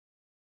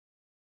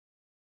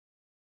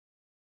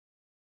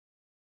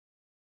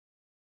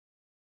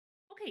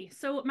Okay,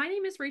 so my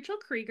name is Rachel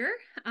Krieger.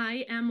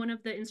 I am one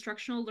of the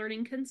instructional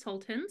learning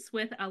consultants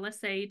with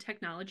LSA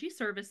Technology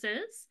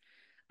Services.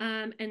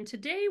 And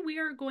today we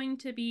are going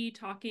to be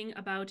talking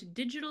about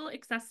digital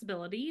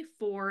accessibility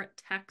for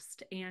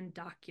text and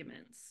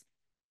documents.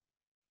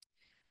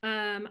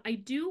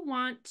 I do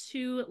want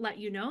to let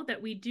you know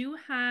that we do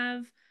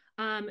have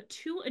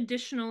two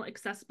additional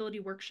accessibility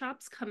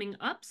workshops coming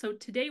up. So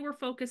today we're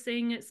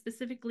focusing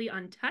specifically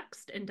on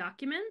text and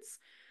documents.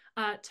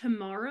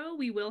 Tomorrow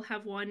we will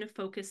have one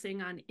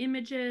focusing on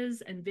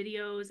images and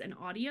videos and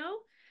audio.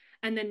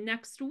 And then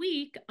next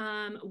week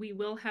we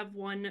will have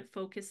one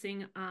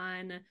focusing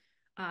on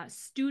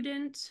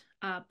student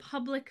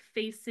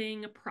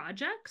public-facing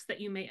projects that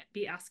you may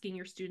be asking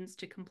your students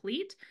to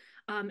complete.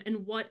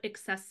 And what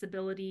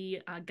accessibility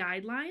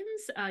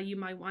guidelines you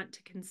might want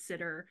to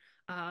consider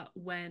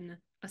when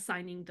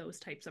assigning those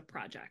types of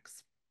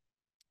projects.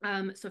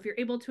 So if you're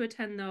able to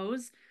attend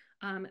those,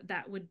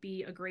 that would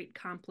be a great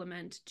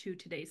complement to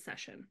today's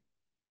session.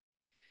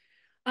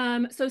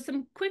 So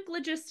some quick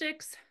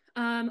logistics.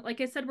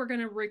 Like I said, we're going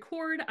to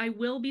record. I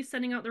will be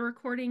sending out the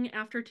recording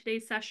after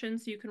today's session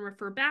so you can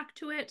refer back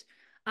to it.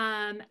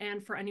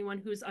 And for anyone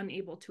who's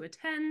unable to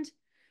attend,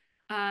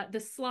 the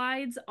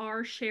slides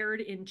are shared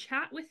in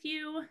chat with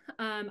you.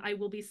 I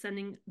will be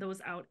sending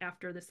those out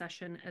after the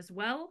session as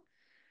well.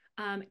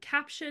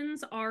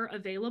 Captions are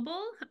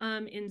available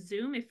in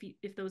Zoom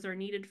if those are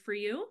needed for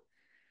you.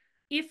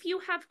 If you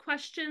have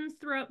questions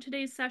throughout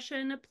today's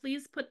session,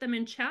 please put them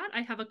in chat.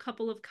 I have a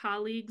couple of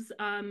colleagues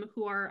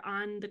who are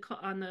on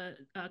the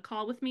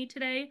call with me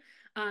today,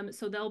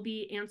 so they'll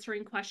be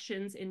answering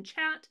questions in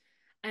chat.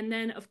 And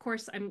then, of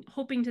course, I'm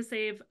hoping to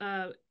save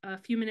a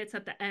few minutes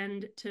at the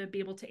end to be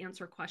able to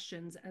answer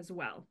questions as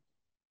well.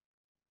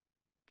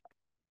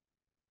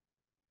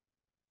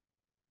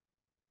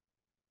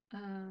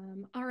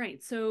 All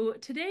right, so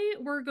today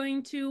we're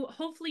going to,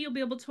 hopefully you'll be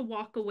able to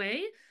walk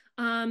away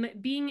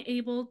being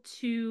able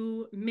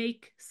to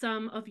make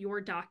some of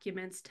your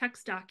documents,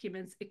 text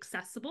documents,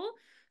 accessible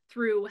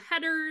through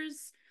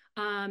headers,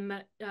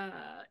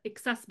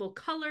 accessible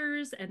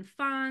colors and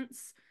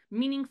fonts,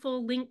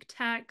 meaningful link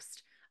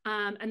text,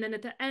 and then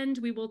at the end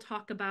we will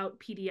talk about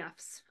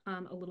PDFs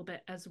a little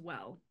bit as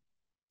well.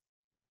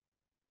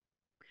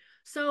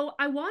 So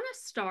I want to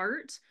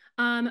start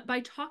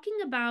by talking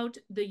about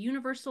the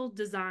universal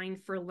design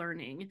for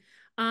learning.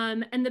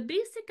 And the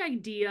basic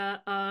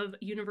idea of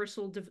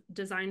universal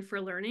design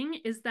for learning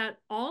is that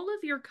all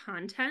of your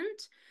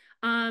content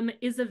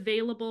is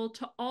available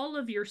to all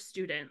of your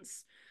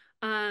students.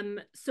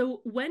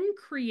 So when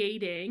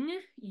creating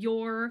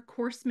your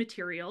course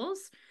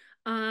materials,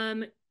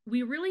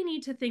 we really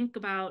need to think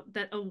about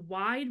that a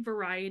wide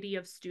variety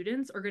of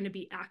students are going to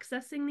be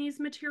accessing these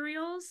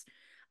materials.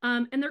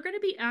 And they're going to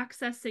be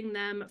accessing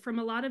them from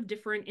a lot of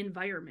different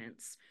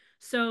environments.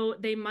 So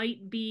they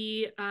might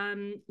be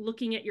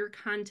looking at your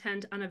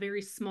content on a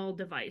very small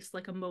device,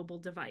 like a mobile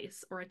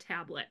device or a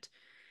tablet.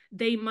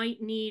 They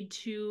might need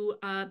to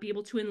be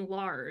able to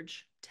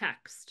enlarge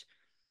text.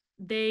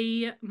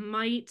 They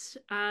might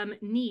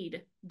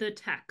need the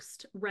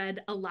text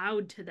read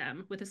aloud to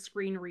them with a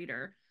screen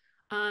reader.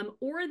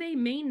 Or they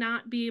may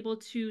not be able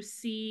to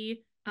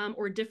see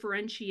or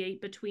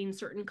differentiate between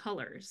certain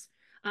colors.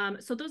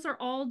 So those are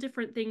all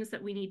different things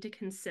that we need to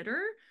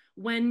consider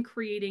when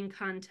creating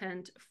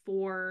content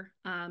for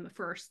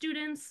our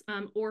students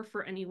or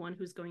for anyone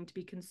who's going to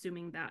be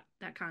consuming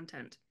that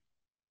content.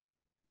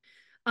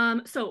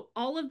 So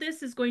all of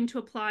this is going to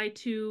apply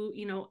to,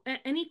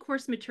 any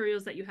course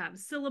materials that you have,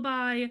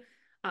 syllabi,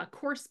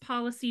 course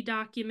policy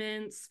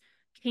documents,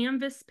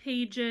 Canvas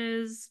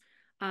pages,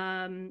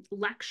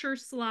 lecture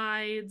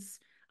slides,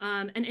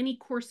 and any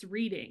course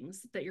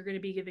readings that you're going to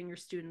be giving your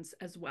students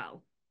as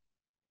well.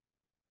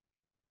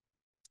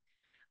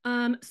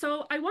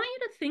 So I want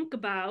you to think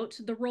about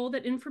the role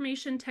that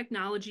information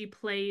technology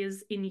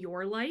plays in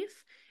your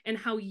life and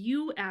how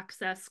you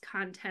access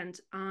content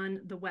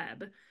on the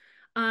web.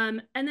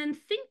 And then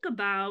think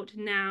about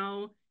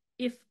now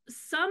if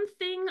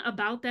something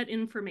about that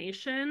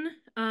information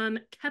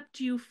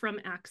kept you from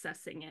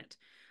accessing it.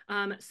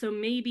 So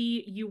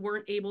maybe you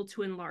weren't able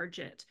to enlarge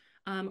it,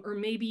 or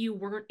maybe you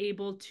weren't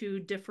able to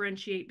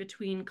differentiate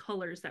between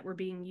colors that were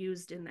being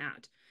used in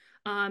that.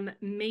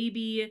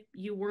 Maybe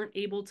you weren't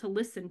able to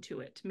listen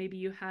to it. Maybe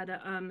you had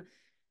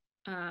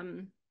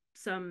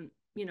some,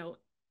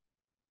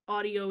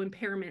 audio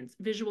impairments,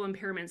 visual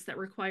impairments that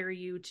require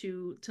you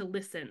to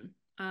listen.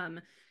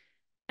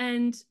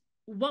 And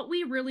what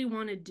we really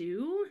want to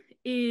do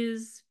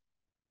is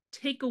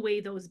take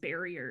away those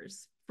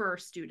barriers for our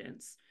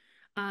students,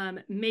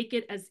 make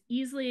it as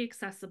easily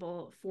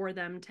accessible for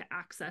them to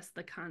access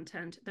the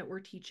content that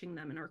we're teaching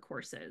them in our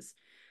courses.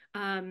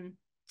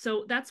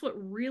 So that's what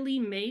really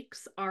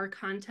makes our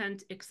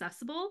content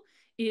accessible,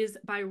 is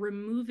by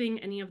removing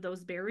any of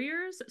those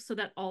barriers so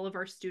that all of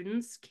our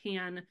students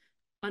can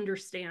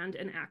understand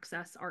and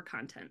access our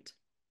content.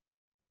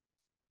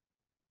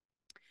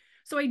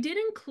 So I did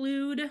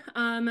include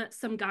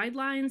some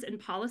guidelines and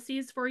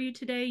policies for you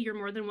today. You're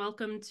more than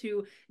welcome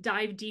to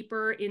dive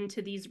deeper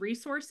into these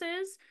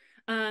resources.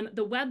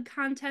 The web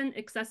content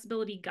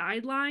accessibility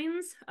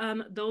guidelines,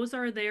 those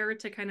are there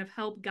to kind of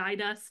help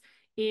guide us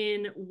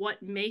in what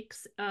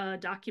makes a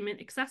document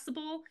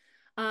accessible.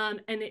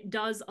 And it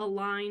does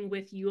align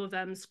with U of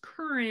M's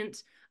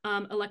current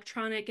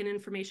electronic and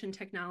information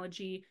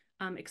technology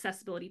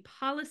accessibility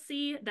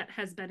policy that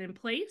has been in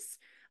place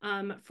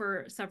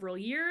for several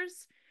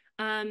years.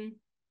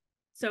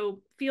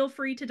 So feel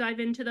free to dive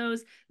into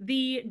those.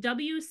 The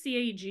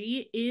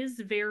WCAG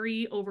is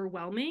very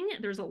overwhelming.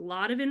 There's a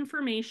lot of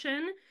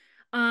information.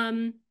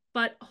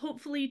 But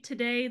hopefully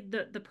today,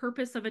 the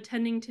purpose of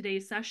attending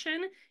today's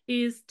session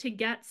is to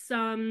get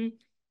some,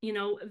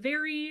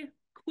 very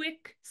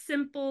quick,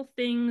 simple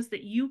things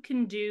that you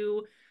can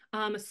do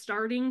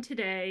starting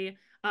today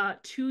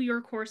to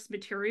your course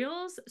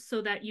materials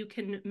so that you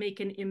can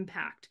make an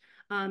impact.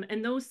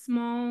 And those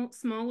small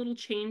little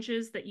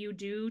changes that you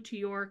do to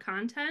your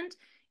content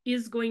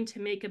is going to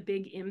make a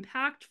big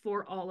impact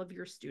for all of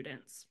your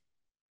students.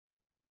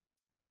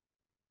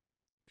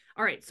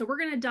 All right, so we're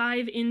going to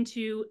dive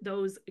into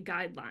those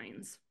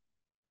guidelines.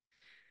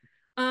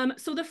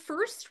 So the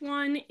first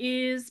one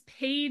is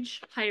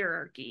page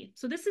hierarchy.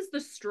 So this is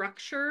the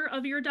structure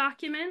of your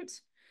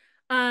document.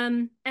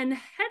 And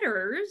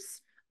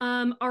headers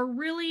are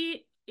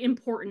really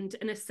important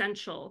and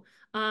essential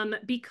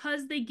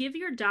because they give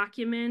your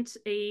document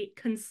a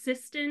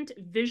consistent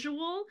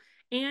visual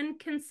and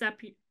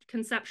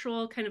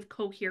conceptual kind of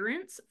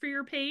coherence for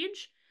your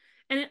page.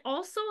 And it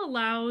also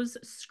allows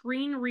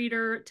screen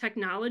reader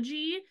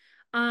technology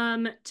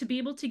to be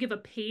able to give a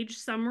page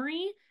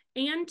summary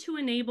and to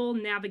enable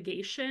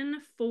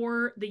navigation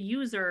for the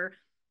user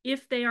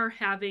if they are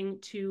having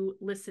to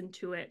listen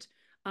to it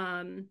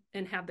and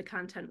have the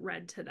content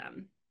read to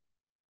them.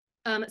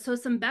 So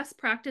some best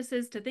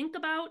practices to think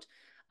about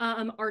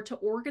are to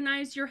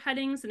organize your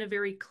headings in a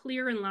very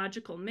clear and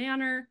logical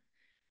manner.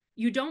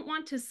 You don't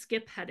want to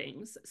skip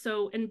headings.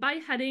 So, and by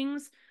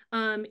headings,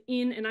 and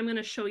I'm going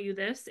to show you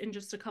this in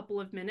just a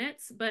couple of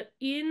minutes, but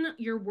in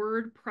your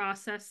word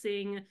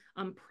processing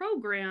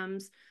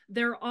programs,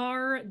 there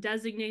are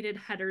designated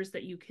headers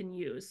that you can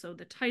use. So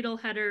the title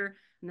header,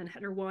 and then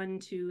header 1,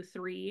 2,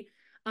 3.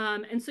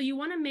 And so you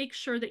want to make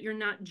sure that you're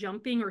not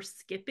jumping or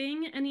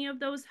skipping any of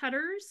those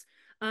headers.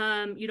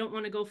 You don't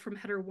want to go from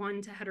header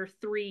 1 to header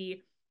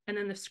 3, and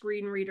then the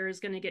screen reader is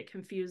going to get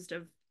confused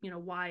of,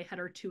 why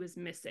header 2 is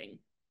missing.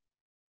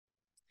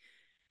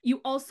 You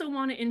also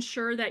want to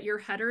ensure that your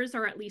headers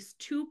are at least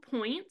 2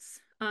 points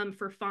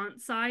for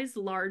font size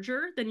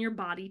larger than your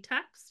body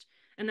text.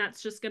 And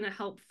that's just going to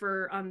help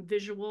for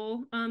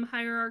visual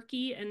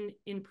hierarchy and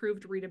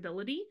improved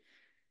readability.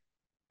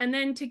 And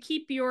then to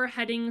keep your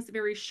headings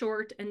very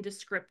short and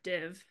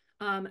descriptive,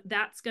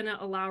 that's going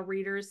to allow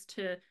readers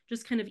to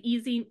just kind of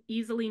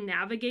easily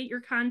navigate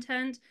your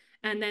content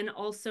and then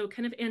also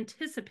kind of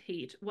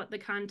anticipate what the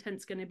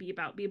content's going to be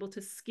about, be able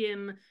to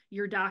skim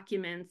your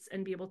documents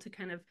and be able to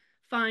kind of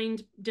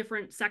find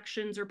different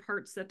sections or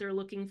parts that they're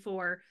looking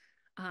for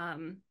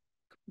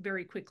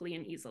very quickly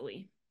and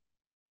easily.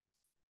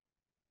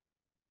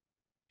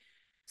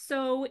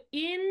 So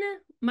in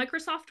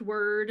Microsoft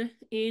Word,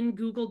 in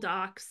Google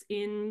Docs,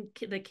 in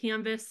the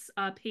Canvas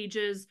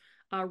Pages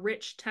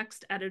rich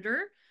text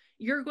editor,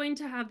 you're going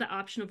to have the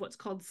option of what's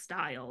called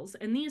styles.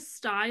 And these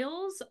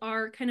styles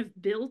are kind of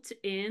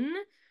built-in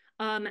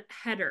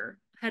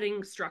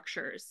heading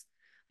structures.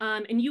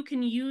 And you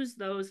can use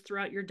those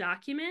throughout your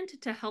document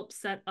to help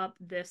set up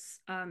this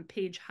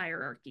page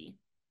hierarchy.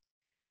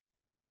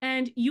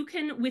 And you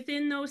can,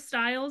 within those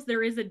styles,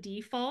 there is a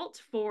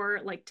default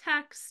for like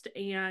text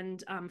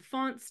and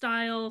font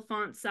style,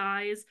 font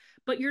size,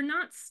 but you're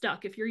not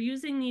stuck. If you're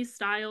using these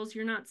styles,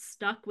 you're not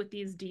stuck with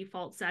these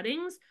default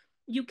settings.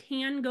 You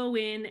can go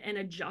in and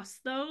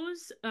adjust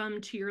those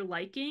to your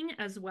liking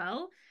as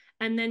well,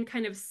 and then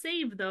kind of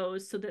save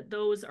those so that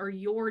those are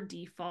your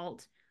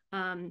default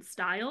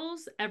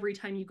styles every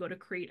time you go to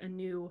create a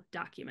new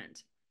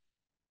document.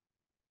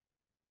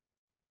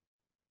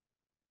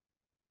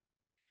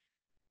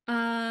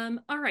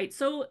 All right,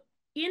 so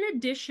in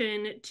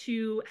addition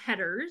to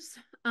headers,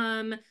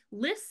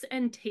 lists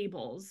and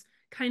tables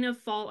kind of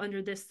fall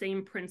under this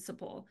same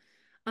principle.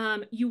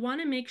 You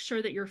want to make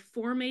sure that you're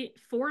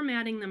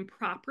formatting them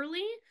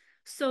properly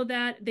so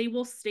that they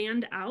will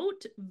stand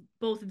out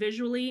both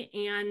visually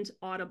and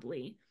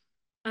audibly.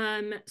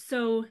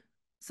 So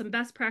some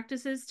best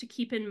practices to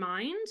keep in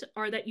mind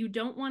are that you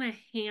don't want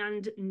to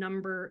hand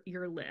number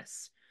your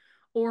list,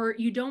 or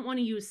you don't want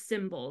to use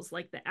symbols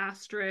like the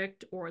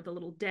asterisk or the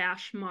little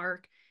dash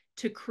mark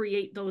to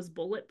create those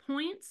bullet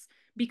points,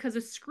 because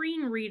a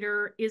screen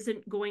reader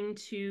isn't going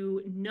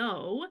to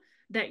know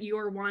that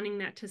you're wanting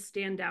that to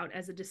stand out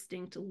as a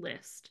distinct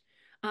list.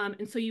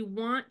 And so you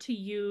want to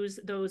use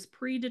those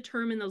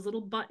predetermined, those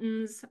little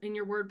buttons in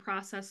your word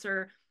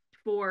processor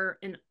for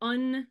an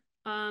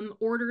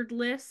unordered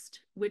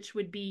list, which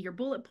would be your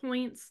bullet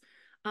points,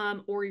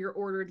 or your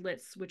ordered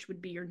lists, which would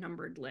be your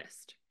numbered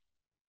list.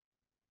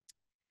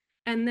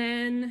 And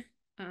then,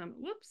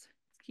 whoops,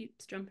 it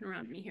keeps jumping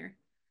around me here.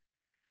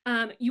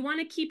 You want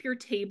to keep your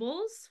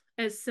tables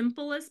as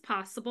simple as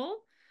possible.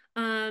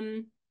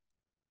 Um,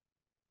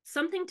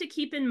 Something to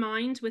keep in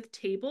mind with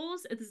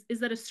tables is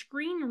that a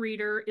screen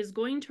reader is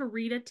going to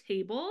read a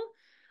table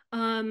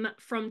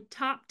from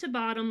top to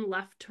bottom,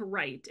 left to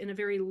right in a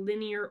very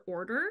linear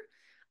order.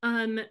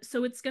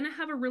 So it's going to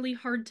have a really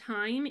hard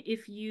time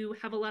if you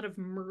have a lot of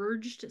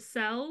merged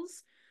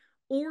cells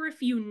or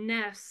if you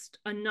nest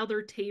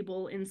another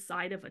table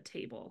inside of a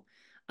table.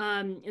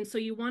 And so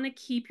you want to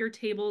keep your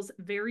tables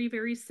very,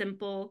 very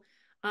simple.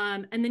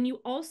 And then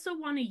you also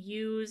want to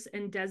use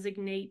and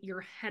designate your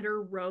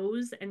header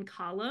rows and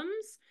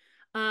columns,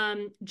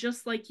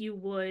 just like you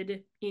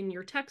would in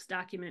your text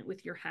document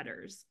with your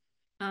headers.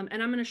 And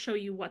I'm going to show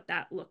you what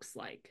that looks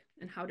like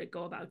and how to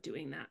go about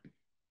doing that.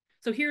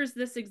 So here's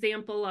this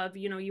example of,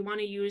 you want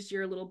to use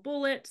your little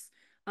bullets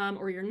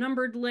or your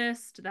numbered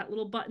list, that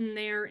little button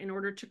there in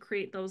order to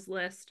create those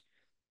lists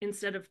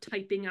instead of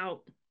typing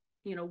out,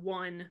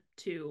 1,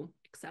 2,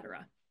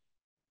 etc.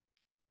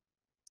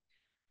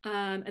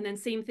 And then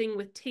same thing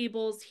with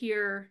tables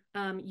here.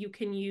 You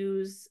can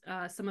use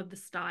some of the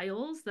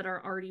styles that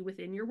are already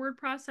within your word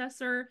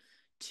processor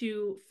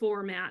to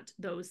format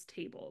those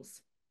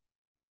tables.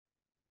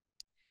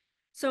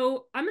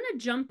 So I'm going to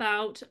jump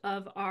out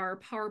of our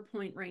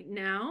PowerPoint right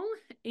now,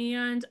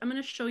 and I'm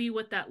going to show you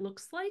what that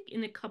looks like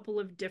in a couple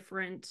of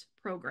different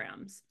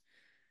programs.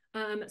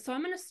 So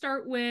I'm going to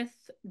start with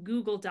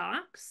Google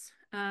Docs,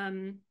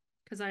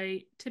 because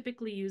I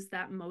typically use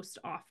that most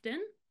often.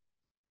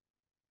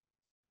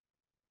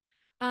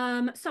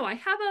 So I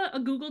have a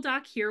Google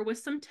Doc here with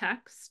some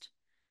text.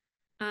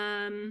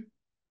 And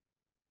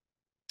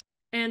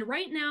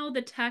right now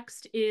the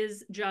text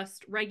is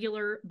just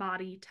regular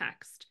body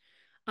text.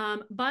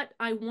 But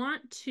I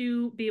want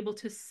to be able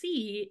to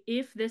see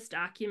if this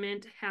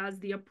document has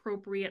the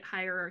appropriate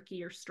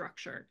hierarchy or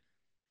structure.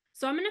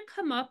 So I'm going to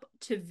come up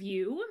to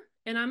view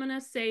and I'm going to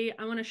say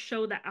I want to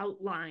show the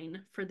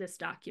outline for this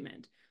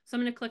document. So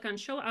I'm going to click on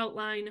show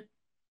outline.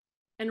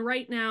 And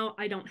right now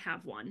I don't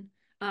have one.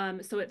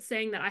 So it's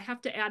saying that I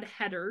have to add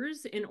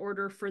headers in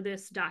order for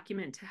this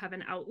document to have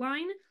an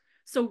outline.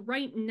 So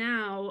right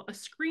now a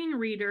screen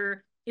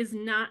reader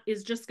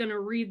is just going to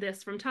read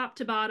this from top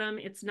to bottom.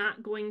 It's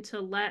not going to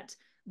let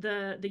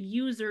the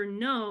user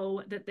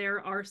know that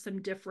there are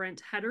some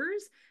different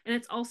headers, and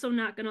it's also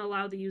not going to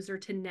allow the user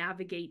to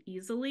navigate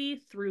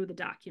easily through the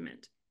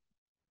document.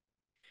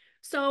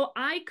 So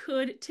I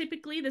could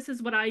typically, this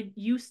is what I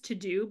used to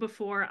do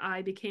before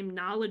I became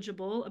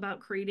knowledgeable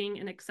about creating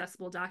an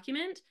accessible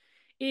document,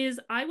 is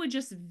I would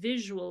just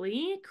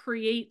visually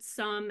create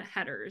some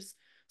headers.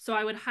 So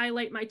I would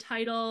highlight my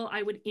title,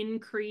 I would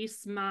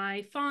increase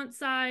my font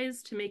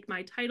size to make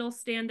my title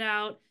stand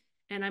out,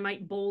 and I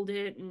might bold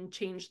it and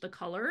change the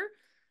color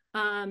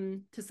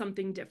to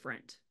something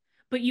different.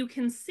 But you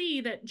can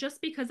see that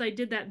just because I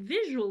did that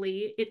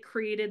visually, it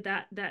created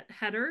that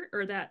header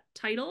or that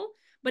title,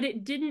 but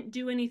it didn't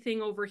do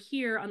anything over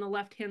here on the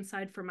left-hand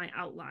side for my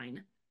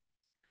outline.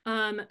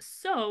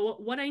 So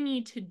what I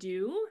need to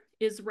do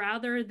is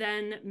rather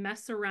than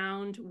mess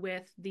around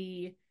with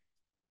the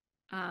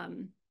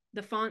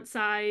font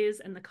size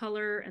and the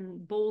color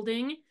and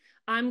bolding,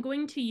 I'm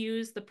going to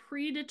use the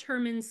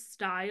predetermined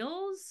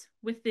styles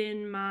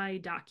within my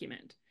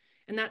document.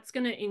 And that's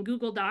going to, in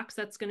Google Docs,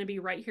 that's going to be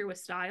right here with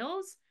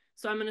styles.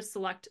 So I'm going to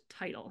select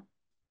title.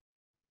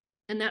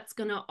 And that's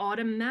going to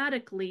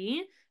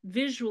automatically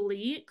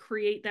visually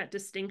create that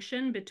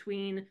distinction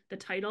between the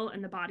title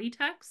and the body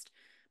text.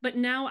 But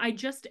now I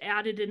just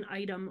added an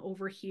item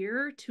over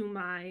here to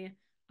my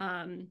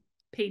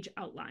page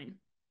outline.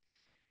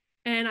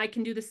 And I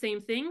can do the same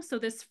thing. So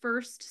this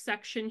first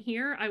section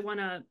here, I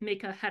want to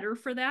make a header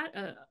for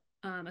that,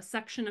 a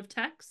section of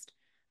text.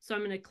 So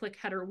I'm going to click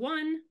header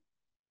 1.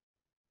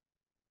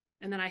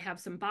 And then I have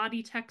some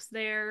body text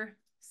there,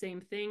 same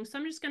thing. So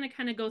I'm just going to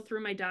kind of go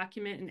through my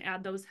document and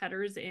add those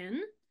headers in.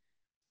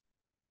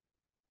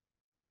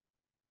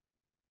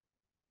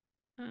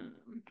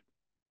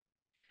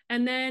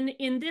 And then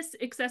in this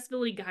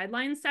accessibility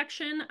guidelines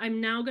section,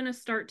 I'm now going to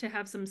start to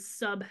have some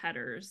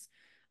subheaders.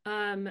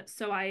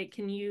 So I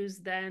can use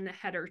then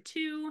header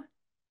 2,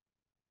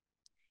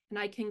 and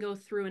I can go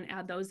through and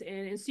add those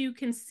in. And so you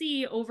can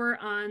see over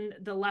on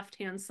the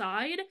left-hand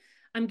side,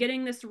 I'm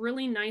getting this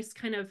really nice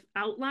kind of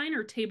outline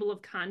or table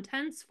of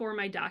contents for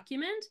my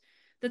document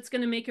that's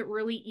going to make it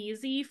really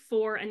easy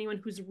for anyone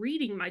who's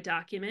reading my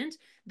document.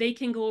 They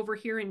can go over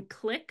here and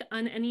click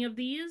on any of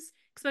these,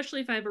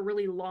 especially if I have a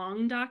really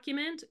long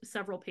document,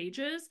 several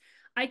pages.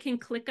 I can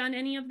click on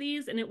any of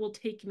these and it will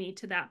take me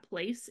to that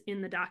place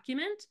in the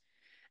document.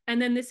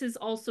 And then this is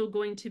also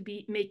going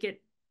to make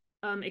it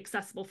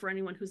accessible for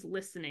anyone who's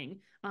listening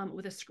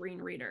with a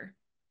screen reader.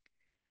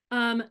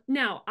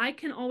 Now, I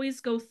can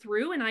always go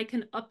through and I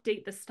can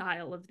update the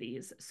style of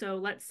these. So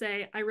let's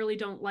say I really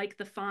don't like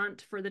the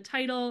font for the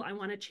title. I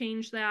want to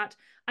change that.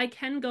 I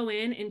can go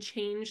in and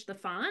change the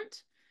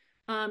font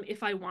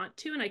if I want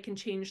to, and I can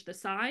change the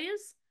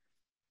size.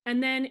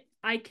 And then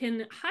I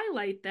can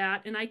highlight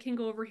that and I can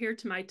go over here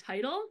to my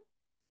title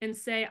and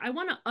say, I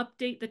want to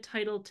update the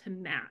title to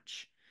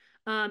match.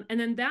 And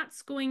then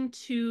that's going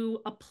to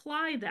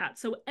apply that.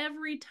 So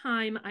every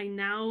time I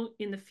now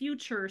in the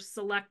future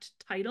select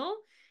title,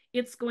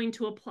 it's going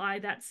to apply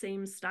that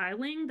same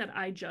styling that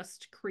I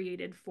just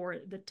created for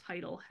the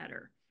title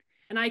header.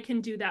 And I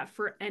can do that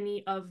for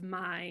any of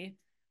my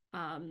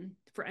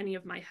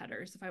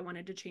headers. If I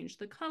wanted to change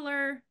the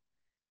color,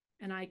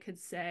 and I could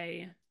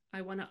say,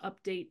 I want to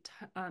update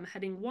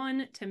heading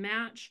 1 to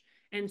match,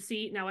 and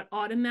see now it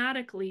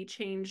automatically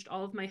changed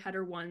all of my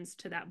header ones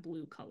to that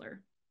blue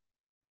color.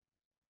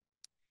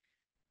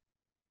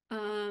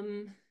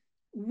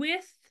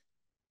 With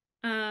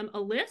a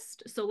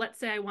list, so let's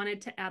say I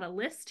wanted to add a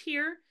list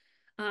here.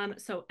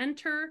 So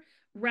enter,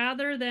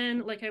 rather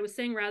than, like I was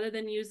saying, rather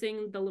than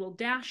using the little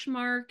dash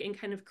mark and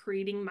kind of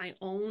creating my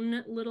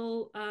own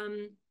little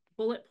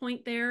bullet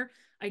point there,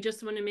 I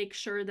just want to make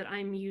sure that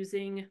I'm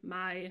using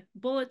my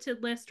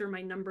bulleted list or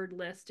my numbered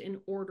list in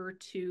order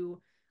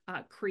to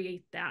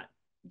create that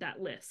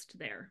list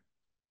there.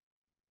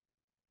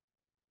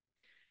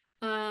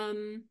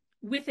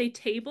 With a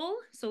table,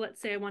 so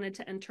let's say I wanted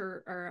to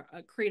enter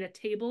or create a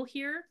table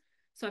here.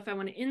 So if I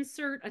want to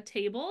insert a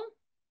table,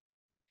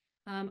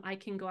 I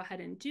can go ahead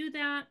and do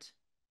that.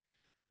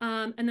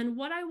 And then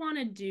what I want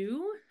to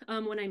do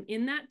when I'm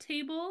in that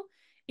table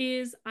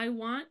is I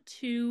want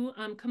to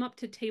come up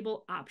to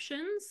table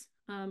options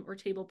or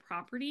table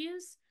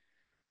properties.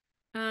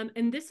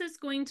 And this is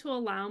going to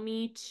allow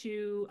me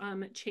to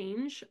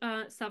change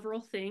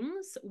several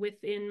things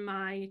within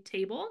my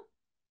table.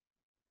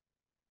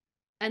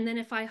 And then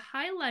if I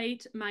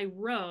highlight my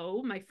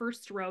row, my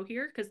first row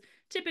here, because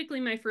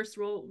typically my first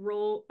row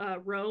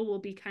will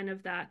be kind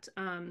of that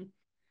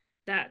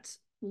that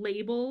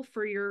label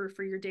for your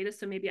data.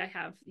 So maybe I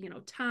have, you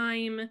know,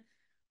 time,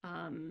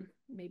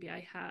 maybe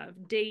I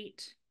have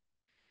date,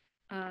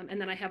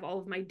 and then I have all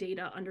of my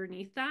data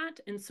underneath that.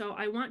 And so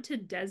I want to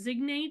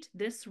designate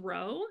this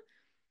row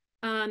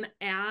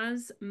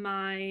as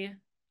my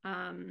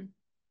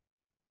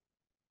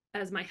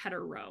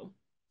header row.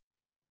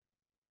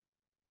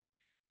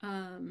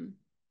 Um,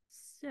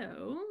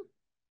 so,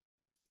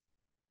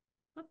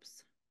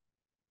 whoops.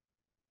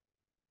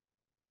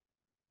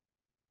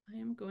 I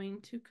am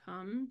going to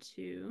come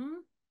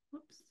to,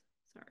 whoops,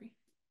 sorry.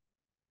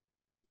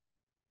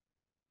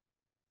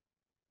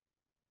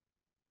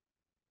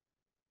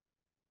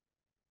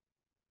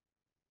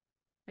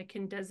 I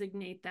can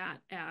designate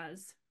that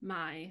as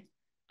my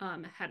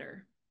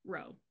header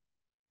row.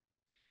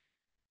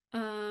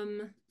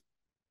 I'm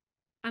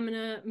going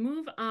to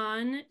move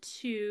on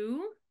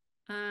to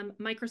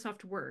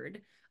Microsoft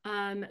Word.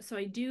 So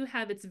I do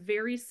have, it's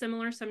very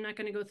similar, so I'm not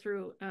going to go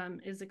through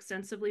as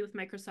extensively with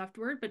Microsoft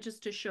Word, but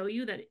just to show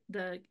you that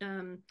the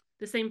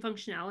same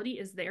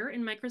functionality is there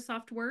in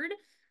Microsoft Word.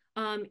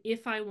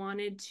 If I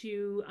wanted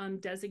to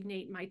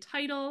designate my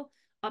title,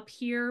 up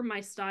here,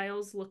 my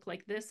styles look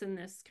like this in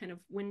this kind of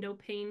window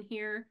pane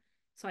here.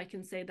 So I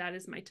can say that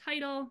is my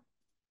title.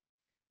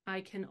 I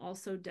can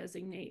also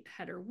designate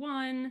header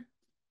 1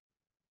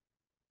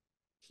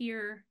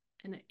 here,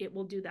 and it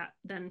will do that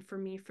then for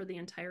me for the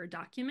entire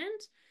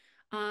document.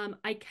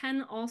 I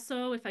can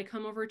also, if I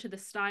come over to the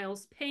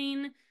styles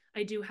pane,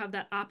 I do have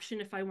that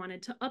option if I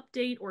wanted to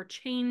update or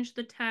change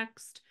the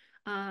text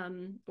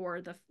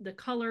or the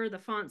color, the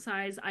font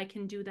size, I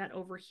can do that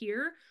over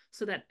here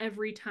so that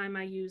every time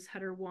I use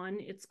header 1,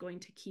 it's going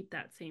to keep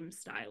that same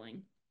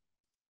styling.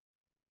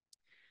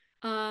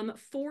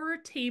 For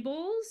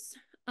tables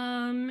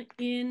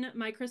in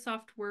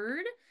Microsoft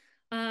Word,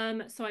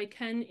 so I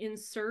can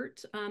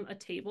insert a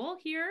table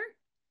here.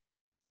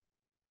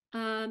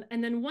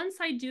 And then once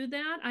I do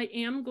that, I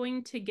am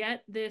going to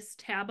get this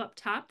tab up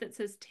top that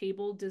says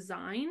Table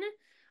Design.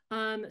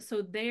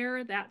 So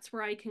there, that's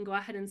where I can go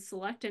ahead and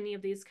select any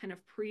of these kind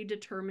of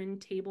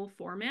predetermined table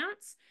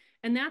formats.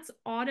 And that's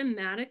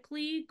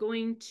automatically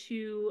going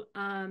to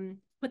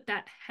put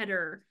that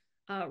header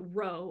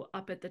row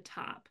up at the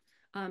top.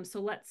 So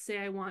let's say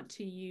I want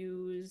to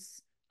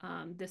use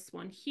this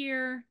one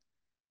here.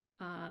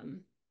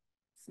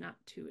 It's not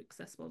too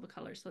accessible of a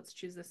color, so let's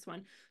choose this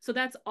one. So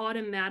that's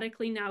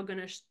automatically now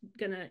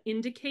gonna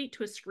indicate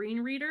to a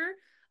screen reader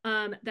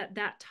that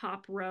that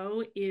top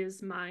row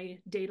is my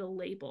data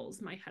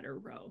labels, my header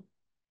row.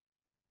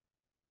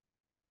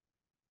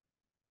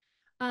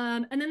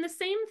 And then the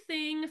same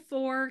thing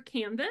for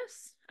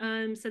Canvas.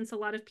 Since a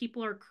lot of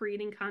people are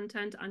creating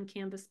content on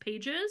Canvas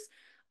pages,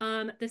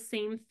 the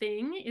same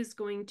thing is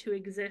going to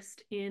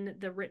exist in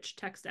the rich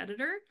text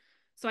editor.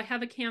 So I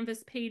have a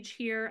Canvas page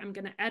here. I'm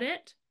going to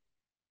edit.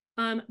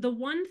 The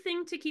one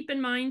thing to keep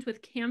in mind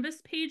with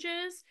Canvas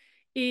pages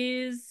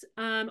is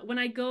when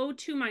I go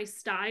to my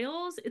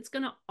styles, it's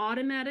going to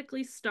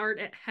automatically start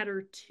at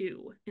header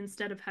 2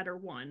 instead of header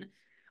 1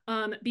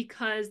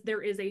 because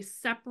there is a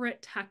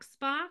separate text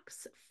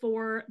box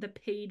for the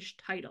page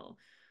title.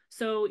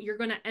 So you're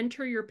going to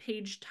enter your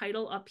page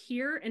title up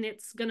here and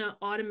it's going to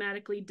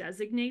automatically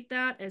designate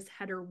that as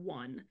header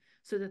 1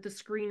 so that the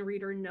screen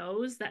reader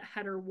knows that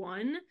header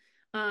 1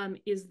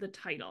 is the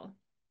title.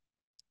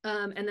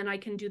 And then I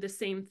can do the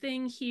same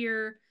thing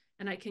here,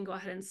 and I can go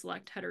ahead and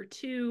select header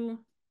 2,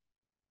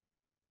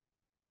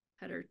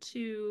 header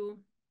 2,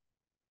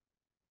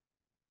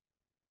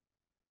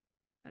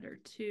 header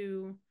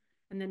 2,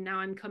 and then now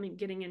I'm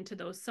getting into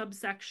those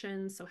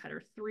subsections, so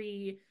header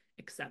 3,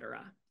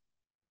 etc.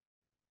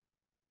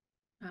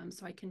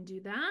 So I can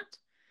do that.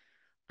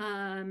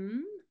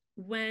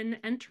 When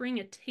entering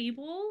a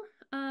table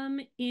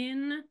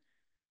in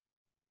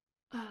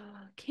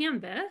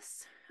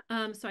Canvas,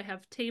 so I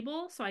have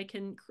table, so I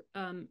can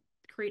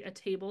create a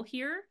table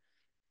here.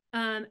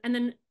 And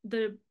then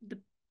the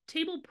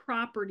table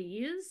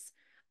properties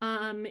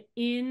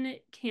in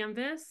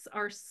Canvas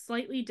are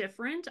slightly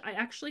different. I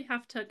actually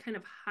have to kind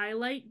of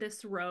highlight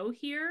this row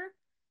here,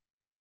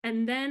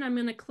 and then I'm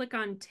going to click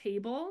on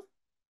table,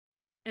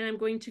 and I'm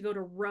going to go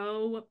to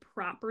row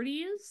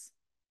properties.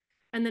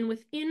 And then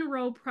within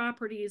row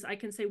properties, I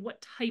can say,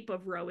 what type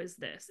of row is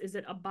this? Is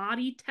it a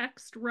body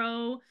text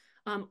row,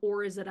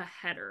 or is it a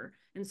header?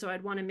 And so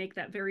I'd want to make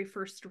that very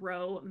first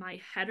row my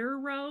header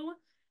row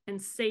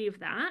and save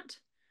that.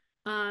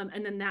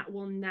 And then that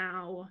will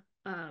now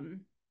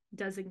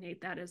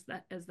designate that as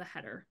the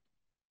header.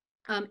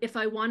 If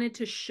I wanted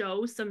to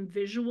show some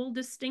visual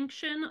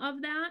distinction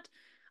of that,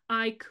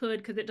 I could,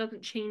 because it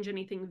doesn't change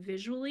anything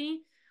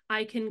visually,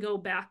 I can go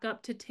back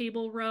up to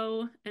table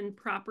row and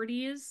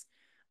properties.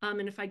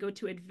 And if I go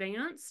to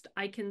advanced,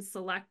 I can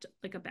select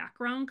like a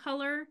background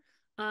color,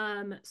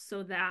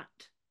 so that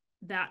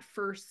that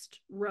first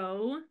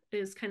row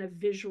is kind of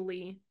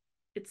visually,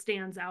 it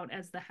stands out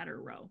as the header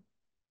row.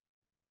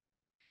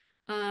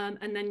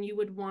 And then you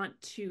would want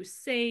to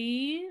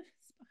save.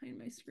 It's behind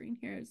my screen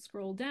here.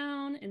 Scroll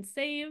down and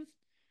save.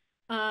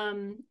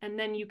 And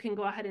then you can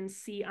go ahead and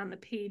see on the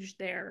page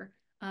there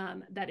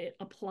that it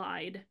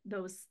applied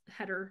those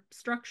header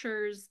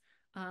structures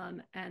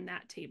and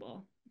that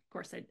table. Of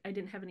course, I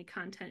didn't have any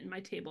content in my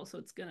table, so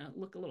it's going to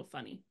look a little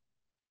funny.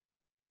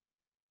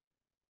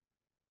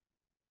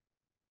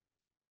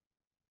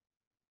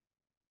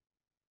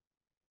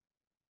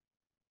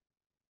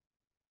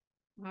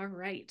 All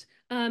right.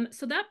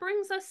 So that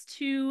brings us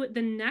to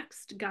the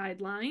next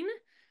guideline.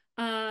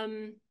 That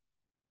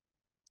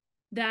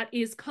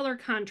is color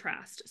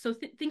contrast. So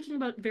thinking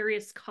about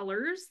various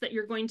colors that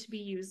you're going to be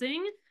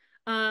using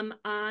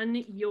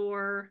on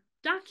your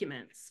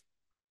documents.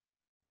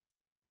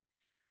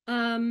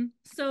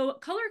 So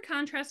color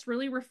contrast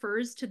really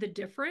refers to the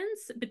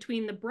difference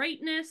between the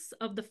brightness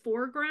of the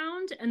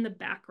foreground and the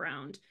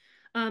background.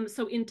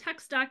 So in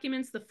text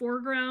documents, the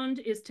foreground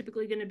is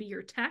typically going to be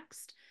your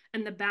text,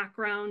 and the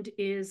background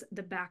is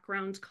the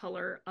background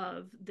color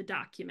of the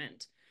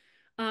document.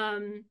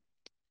 And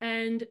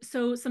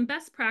so some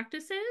best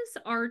practices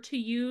are to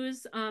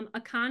use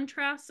a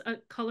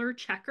color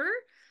checker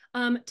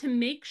to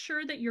make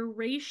sure that your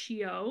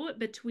ratio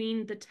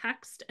between the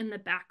text and the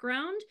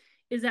background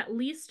is at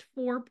least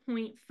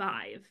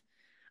 4.5.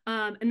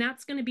 And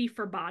that's going to be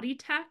for body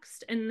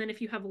text. And then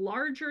if you have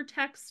larger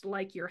text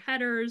like your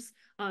headers,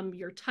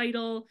 your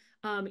title,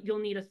 you'll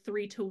need a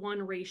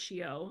 3:1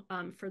 ratio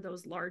for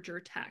those larger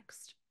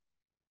text.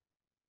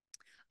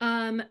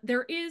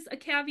 There is a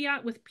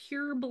caveat with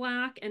pure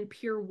black and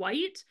pure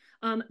white.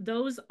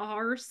 Those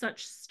are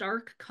such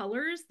stark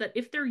colors that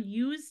if they're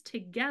used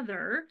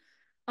together,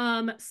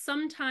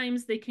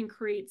 sometimes they can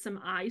create some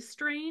eye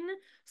strain.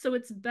 So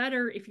it's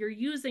better if you're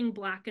using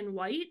black and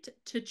white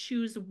to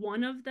choose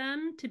one of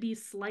them to be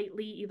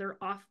slightly either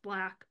off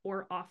black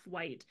or off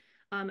white.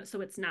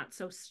 So it's not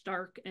so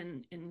stark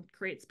and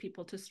creates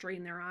people to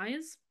strain their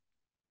eyes.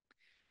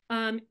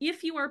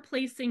 If you are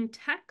placing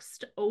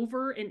text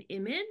over an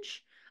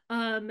image,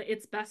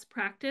 it's best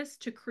practice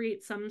to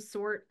create some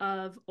sort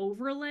of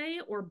overlay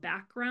or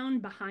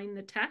background behind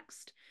the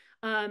text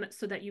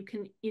so that you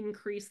can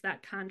increase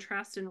that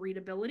contrast and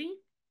readability.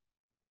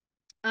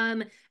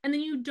 And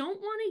then you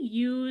don't want to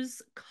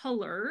use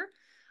color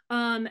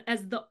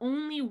as the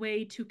only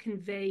way to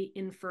convey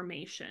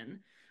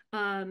information.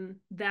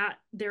 That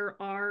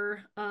there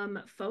are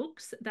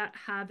folks that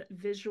have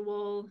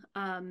visual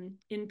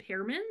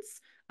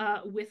impairments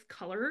with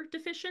color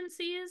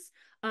deficiencies,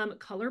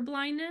 color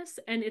blindness,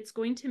 and it's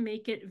going to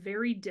make it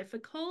very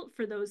difficult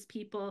for those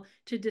people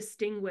to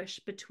distinguish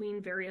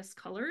between various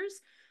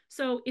colors.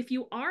 So if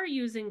you are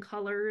using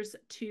colors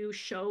to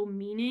show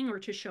meaning or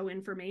to show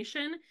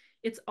information,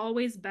 it's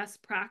always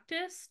best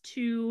practice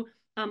to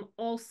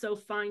also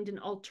find an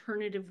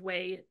alternative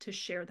way to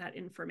share that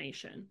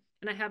information.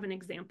 And I have an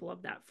example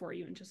of that for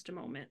you in just a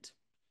moment.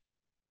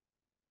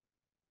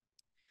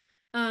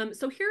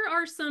 So here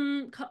are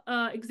some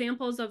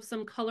examples of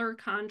some color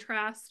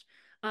contrast.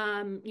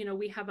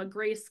 We have a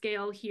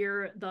grayscale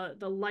here,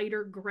 the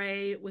lighter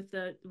gray with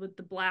the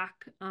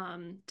black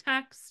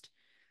text.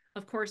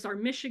 Of course, our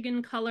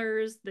Michigan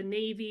colors, the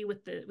navy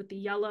with the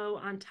yellow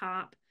on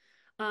top.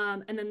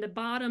 And then the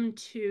bottom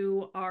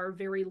two are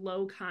very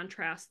low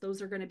contrast.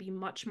 Those are going to be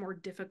much more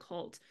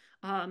difficult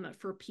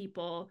for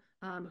people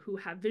who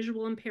have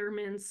visual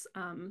impairments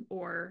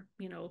or,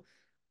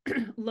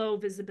 low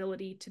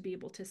visibility to be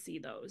able to see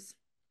those.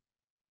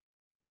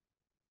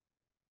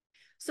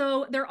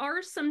 So there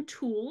are some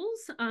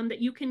tools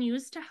that you can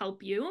use to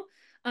help you.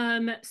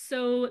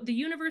 So the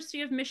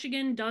University of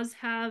Michigan does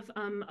have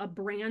a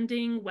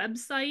branding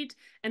website,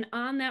 and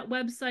on that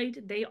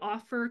website, they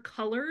offer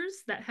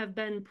colors that have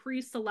been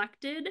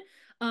pre-selected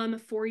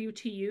for you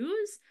to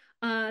use.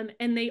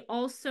 And they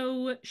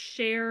also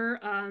share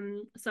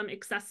some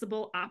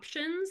accessible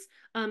options.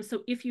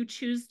 So if you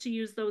choose to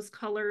use those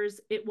colors,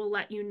 it will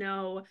let you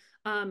know,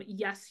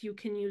 yes, you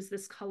can use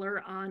this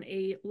color on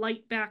a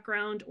light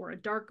background or a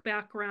dark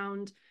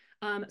background.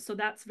 So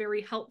that's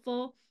very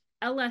helpful.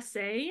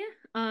 LSA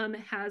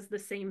has the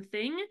same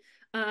thing.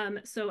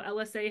 So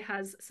LSA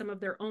has some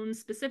of their own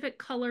specific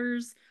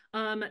colors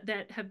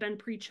that have been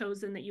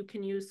pre-chosen that you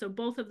can use. So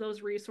both of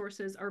those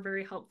resources are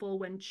very helpful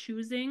when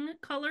choosing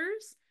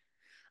colors.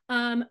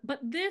 But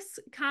this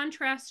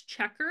contrast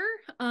checker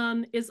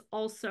is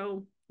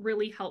also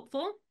really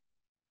helpful.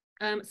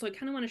 So I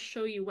kind of want to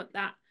show you what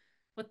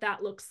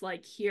that looks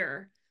like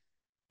here.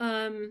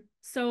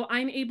 So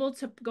I'm able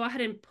to go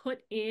ahead and put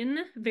in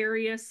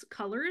various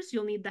colors.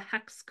 You'll need the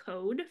hex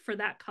code for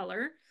that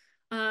color.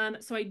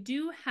 So I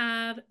do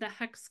have the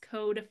hex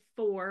code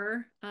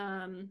for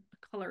a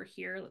color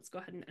here. Let's go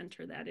ahead and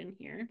enter that in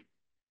here.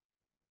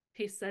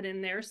 Paste that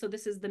in there. So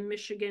this is the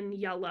Michigan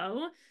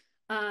yellow.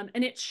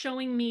 And it's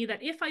showing me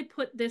that if I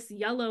put this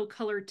yellow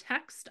color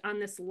text on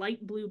this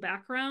light blue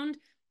background,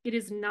 it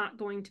is not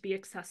going to be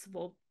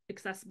accessible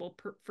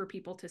for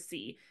people to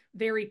see.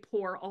 Very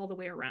poor all the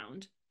way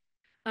around.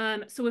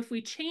 So if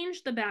we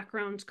change the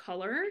background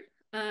color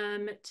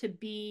to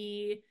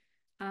be,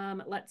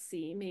 let's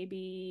see,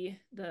 maybe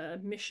the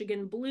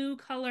Michigan blue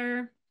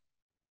color.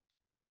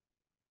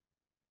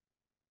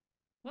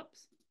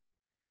 Whoops.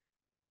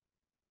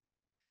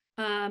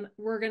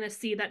 We're going to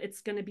see that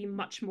it's going to be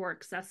much more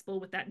accessible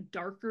with that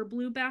darker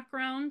blue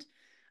background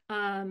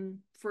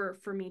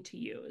for me to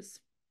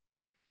use.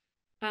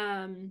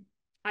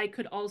 I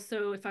could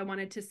also, if I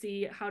wanted to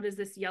see how does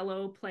this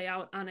yellow play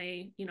out on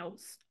a,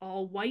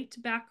 all white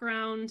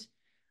background,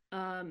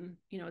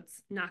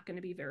 it's not going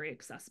to be very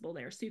accessible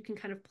there. So you can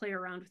kind of play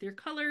around with your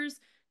colors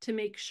to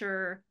make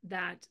sure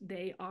that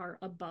they are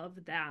above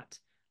that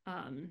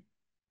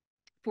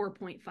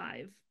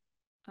 4.5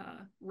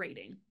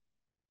 rating.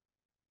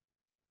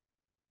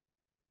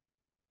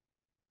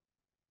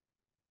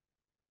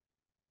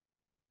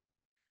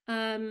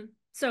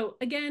 So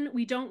again,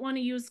 we don't want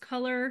to use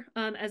color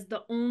as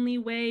the only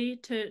way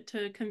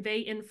to convey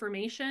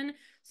information.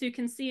 So you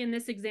can see in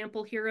this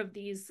example here of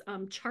these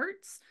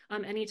charts,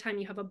 anytime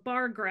you have a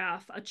bar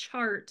graph, a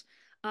chart,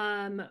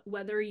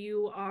 whether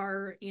you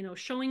are,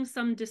 showing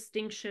some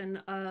distinction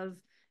of,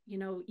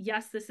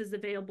 yes, this is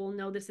available,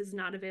 no, this is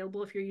not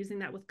available. If you're using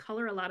that with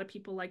color, a lot of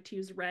people like to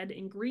use red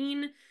and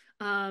green.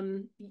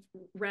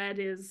 Red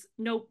is,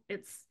 nope,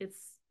 it's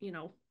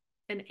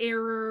an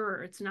error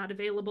or it's not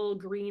available.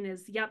 Green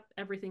is, yep,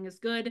 everything is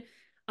good.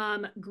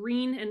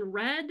 Green and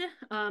red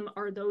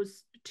are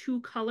those two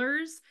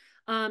colors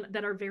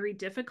that are very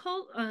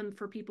difficult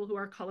for people who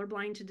are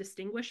colorblind to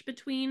distinguish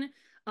between.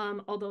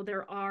 Although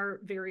there are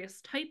various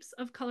types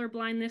of color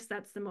blindness,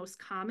 that's the most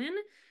common.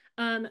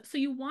 So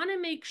you want to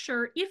make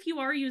sure if you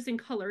are using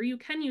color, you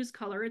can use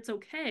color, it's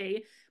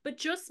okay, but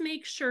just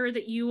make sure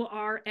that you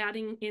are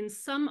adding in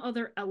some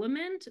other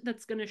element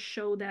that's going to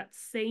show that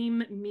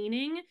same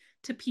meaning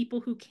to people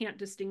who can't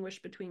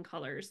distinguish between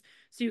colors.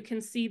 So you can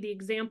see the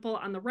example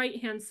on the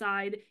right-hand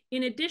side.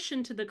 In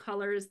addition to the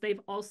colors, they've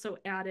also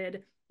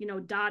added,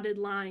 dotted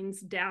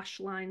lines, dash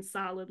line,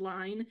 solid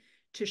line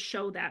to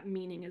show that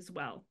meaning as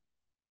well.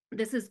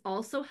 This is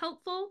also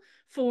helpful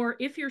for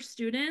if your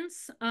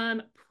students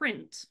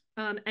print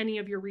any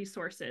of your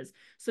resources.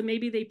 So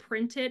maybe they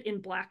print it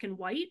in black and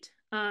white.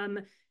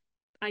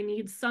 I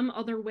need some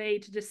other way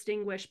to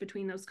distinguish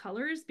between those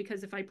colors,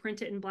 because if I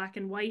print it in black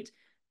and white,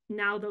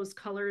 now those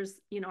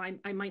colors,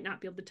 I might not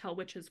be able to tell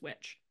which is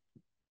which.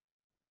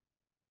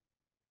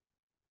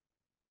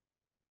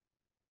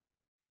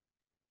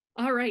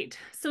 All right,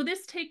 so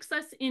this takes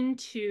us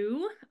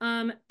into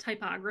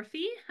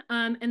typography,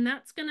 and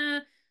that's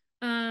gonna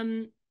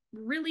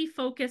really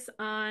focus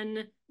on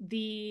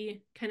the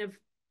kind of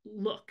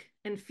look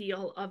and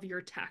feel of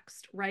your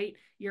text, right?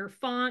 Your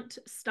font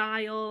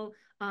style,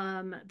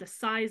 the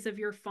size of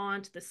your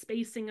font, the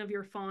spacing of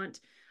your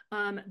font.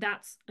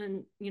 That's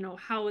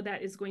how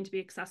that is going to be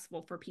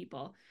accessible for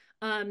people.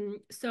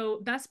 So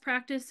best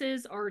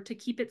practices are to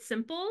keep it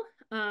simple.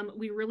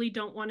 We really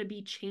don't want to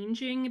be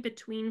changing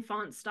between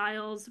font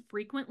styles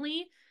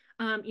frequently.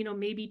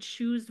 Maybe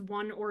choose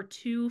one or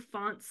two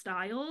font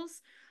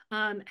styles.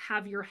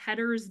 Have your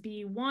headers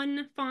be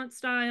one font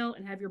style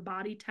and have your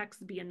body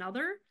text be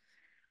another.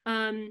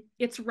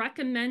 It's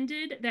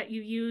recommended that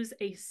you use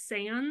a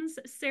sans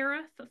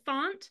serif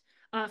font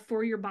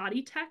for your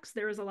body text.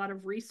 There is a lot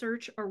of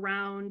research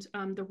around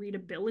the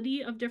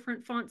readability of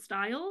different font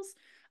styles.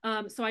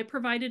 So I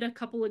provided a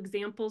couple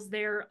examples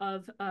there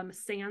of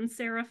sans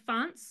serif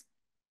fonts.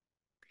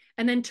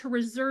 And then to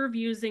reserve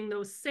using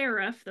those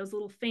serif, those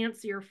little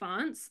fancier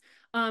fonts,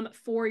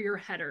 for your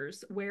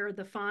headers, where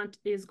the font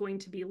is going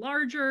to be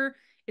larger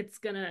it's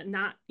gonna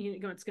not,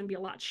 it's gonna be a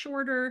lot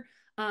shorter.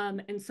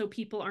 And so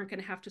people aren't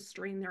gonna have to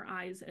strain their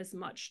eyes as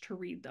much to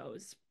read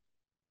those.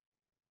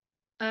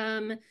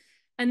 Um,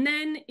 and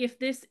then if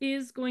this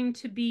is going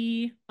to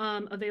be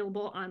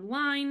available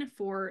online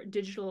for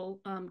digital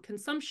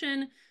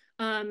consumption,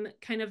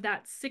 kind of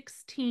that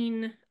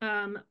 16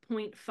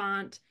 point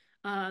font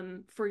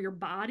for your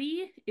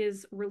body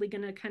is really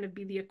going to kind of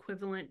be the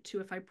equivalent to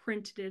if I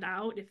printed it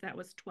out, if that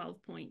was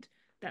 12 point,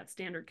 that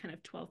standard kind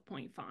of 12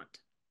 point font.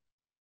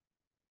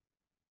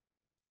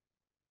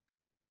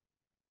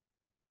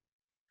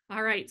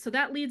 All right, so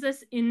that leads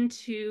us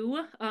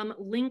into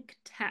link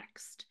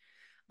text.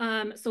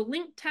 So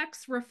link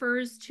text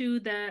refers to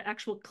the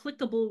actual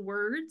clickable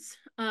words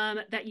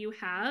that you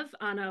have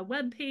on a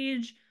web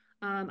page,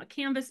 a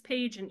Canvas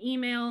page, an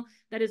email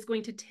that is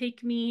going to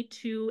take me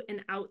to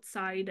an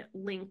outside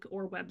link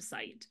or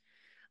website.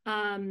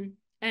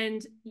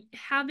 And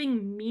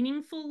having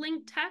meaningful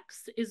link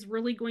text is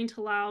really going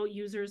to allow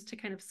users to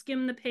kind of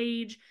skim the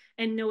page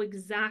and know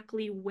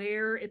exactly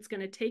where it's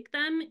going to take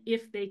them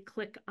if they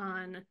click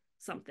on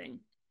something.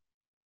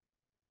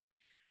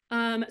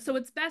 So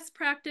it's best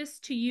practice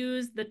to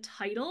use the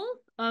title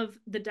of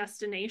the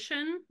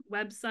destination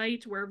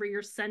website, wherever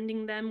you're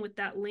sending them with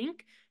that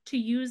link, to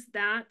use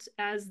that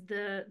as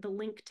the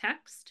link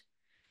text.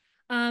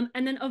 And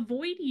then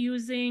avoid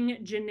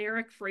using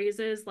generic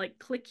phrases like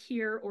click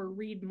here or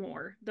read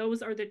more.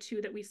 Those are the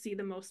two that we see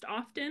the most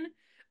often.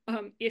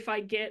 If I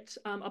get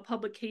a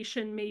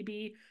publication,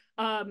 maybe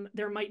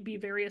there might be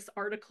various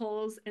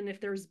articles, and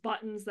if there's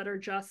buttons that are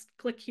just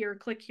click here,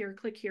 click here,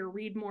 click here,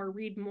 read more,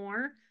 read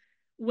more.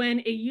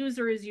 When a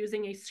user is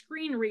using a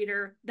screen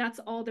reader, that's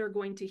all they're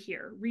going to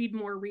hear. Read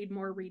more, read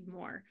more, read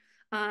more.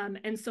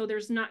 And so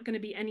there's not going to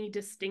be any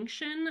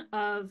distinction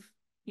of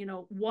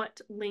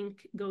what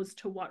link goes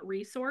to what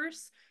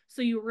resource.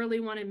 So you really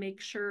want to make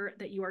sure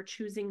that you are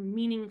choosing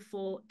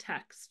meaningful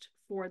text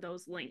for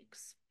those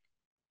links.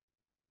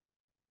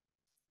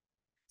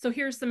 So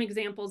here's some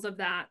examples of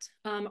that.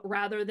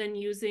 Rather than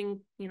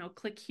using,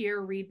 click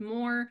here, read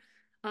more,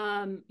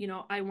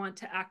 I want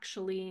to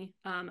actually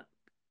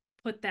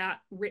put that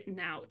written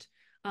out.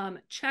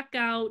 Check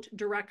out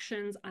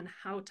directions on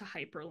how to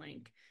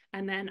hyperlink.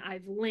 And then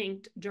I've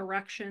linked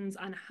directions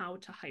on how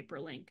to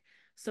hyperlink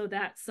so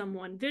that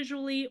someone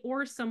visually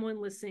or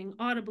someone listening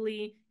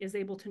audibly is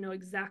able to know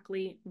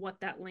exactly what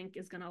that link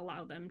is going to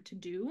allow them to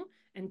do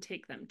and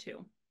take them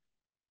to.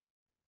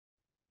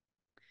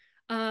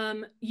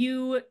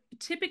 You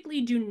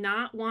typically do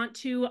not want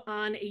to,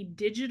 on a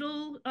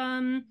digital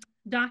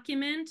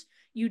document,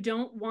 you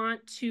don't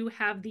want to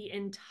have the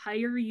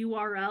entire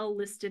URL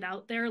listed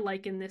out there,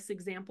 like in this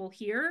example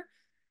here,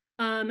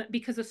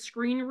 because a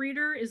screen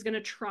reader is going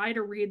to try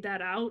to read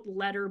that out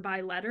letter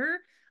by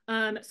letter.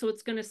 So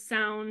it's going to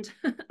sound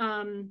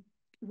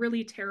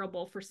really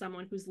terrible for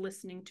someone who's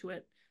listening to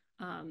it,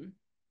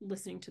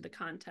 listening to the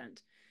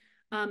content.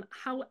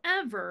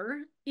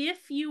 However,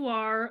 if you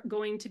are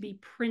going to be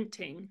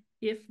printing,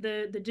 if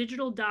the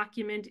digital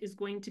document is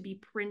going to be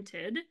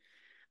printed,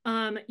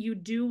 you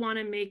do want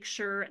to make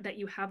sure that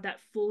you have that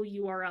full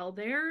URL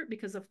there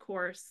because, of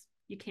course,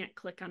 you can't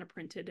click on a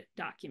printed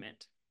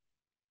document.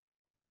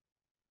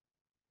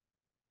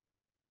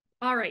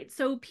 All right,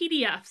 so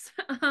PDFs.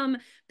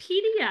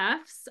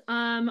 PDFs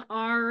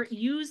are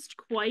used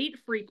quite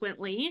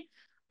frequently.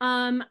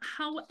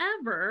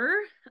 However,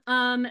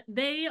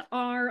 they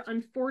are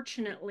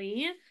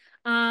unfortunately,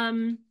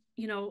 one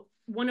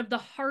of the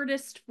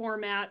hardest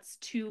formats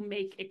to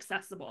make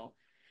accessible.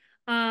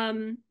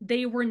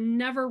 They were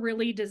never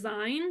really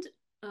designed.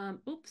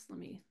 Oops, let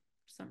me,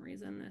 for some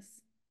reason,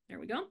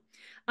 there we go.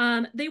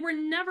 They were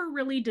never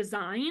really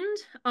designed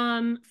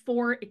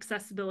for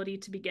accessibility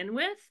to begin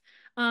with.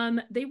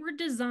 They were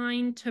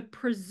designed to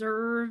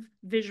preserve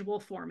visual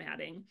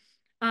formatting.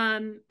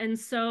 And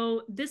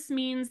so this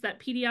means that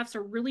PDFs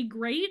are really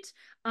great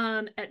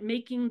at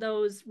making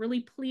those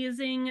really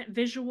pleasing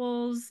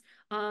visuals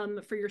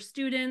for your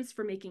students,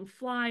 for making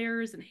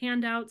flyers and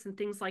handouts and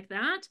things like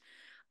that.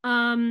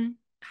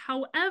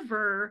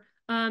 However,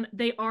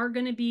 they are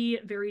going to be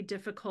very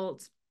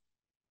difficult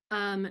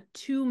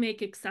to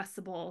make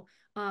accessible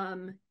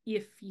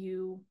if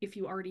you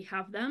already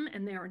have them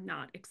and they are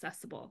not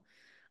accessible.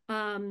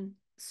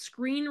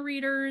 Screen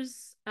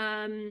readers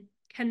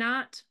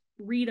cannot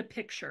read a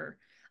picture,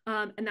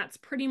 and that's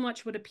pretty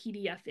much what a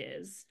PDF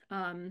is.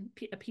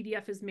 A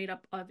PDF is made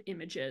up of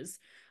images.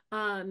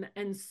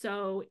 And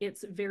so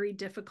it's very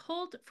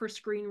difficult for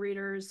screen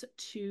readers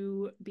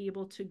to be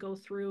able to go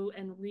through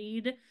and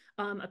read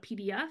a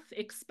PDF,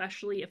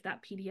 especially if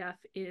that PDF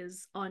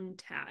is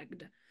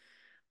untagged.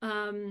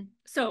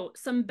 So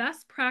some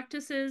best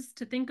practices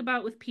to think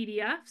about with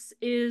PDFs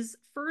is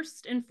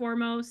first and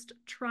foremost,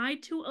 try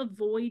to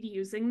avoid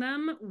using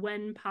them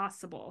when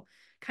possible.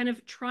 Kind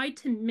of try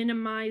to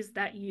minimize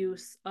that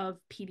use of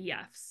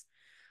PDFs.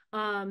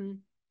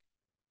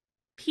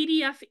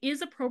 PDF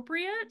is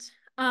appropriate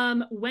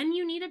when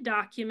you need a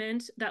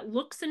document that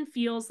looks and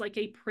feels like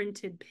a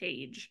printed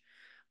page.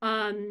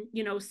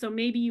 You know, so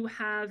maybe you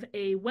have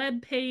a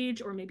web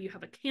page or maybe you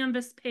have a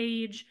Canvas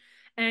page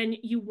and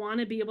you want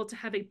to be able to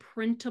have a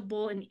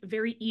printable and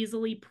very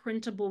easily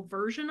printable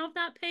version of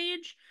that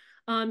page.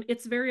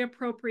 It's very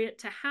appropriate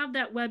to have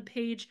that web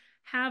page,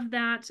 have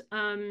that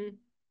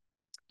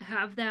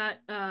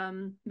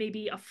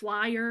maybe a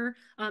flyer,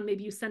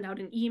 maybe you send out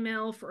an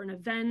email for an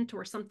event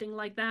or something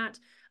like that.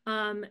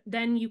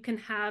 Then you can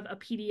have a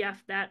PDF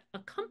that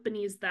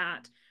accompanies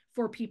that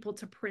for people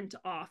to print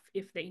off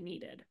if they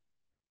needed.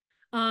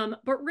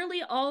 But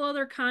really all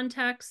other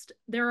context,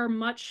 there are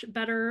much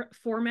better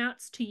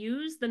formats to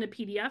use than a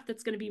PDF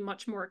that's going to be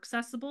much more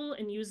accessible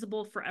and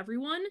usable for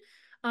everyone.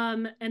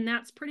 And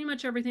that's pretty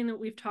much everything that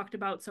we've talked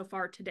about so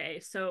far today.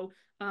 So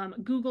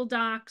Google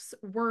Docs,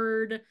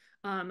 Word,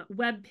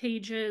 web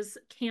pages,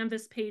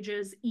 Canvas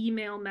pages,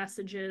 email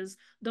messages,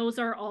 those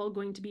are all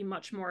going to be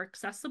much more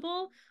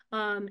accessible,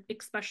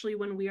 especially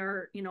when we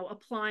are, you know,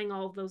 applying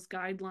all of those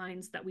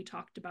guidelines that we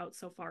talked about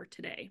so far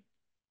today.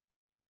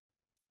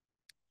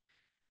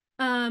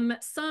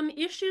 Some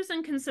issues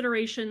and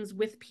considerations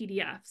with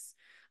PDFs.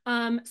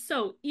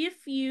 So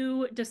if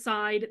you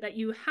decide that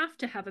you have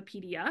to have a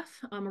PDF,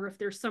 or if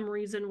there's some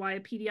reason why a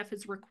PDF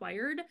is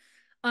required,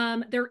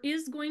 there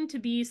is going to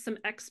be some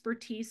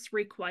expertise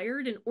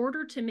required in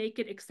order to make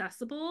it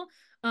accessible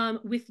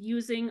with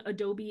using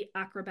Adobe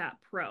Acrobat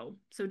Pro.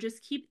 So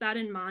just keep that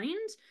in mind,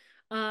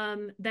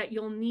 that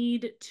you'll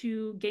need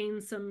to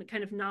gain some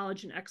kind of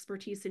knowledge and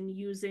expertise in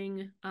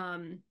using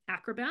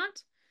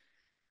Acrobat.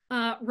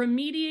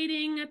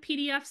 Remediating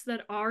PDFs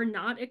that are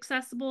not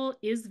accessible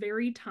is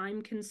very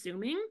time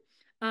consuming.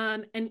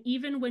 And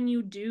even when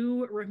you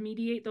do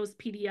remediate those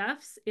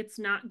PDFs, it's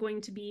not going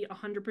to be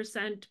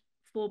 100%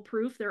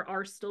 foolproof. There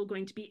are still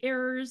going to be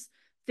errors.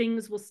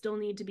 Things will still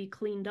need to be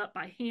cleaned up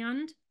by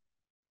hand.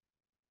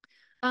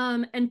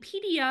 And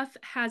PDF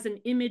has an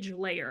image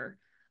layer,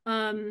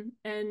 and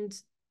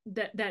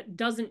that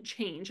doesn't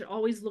change. It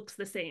always looks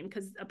the same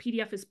because a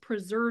PDF is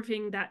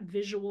preserving that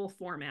visual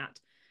format.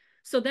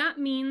 So that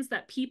means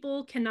that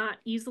people cannot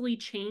easily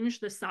change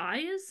the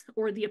size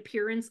or the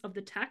appearance of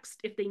the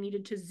text if they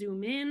needed to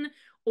zoom in,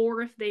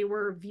 or if they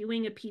were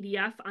viewing a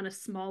PDF on a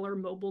smaller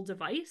mobile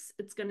device.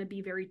 It's going to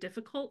be very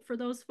difficult for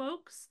those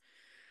folks.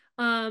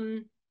 Yeah,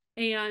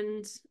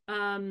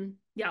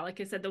 like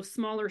I said, those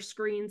smaller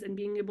screens and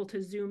being able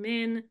to zoom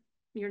in,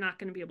 you're not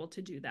going to be able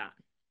to do that.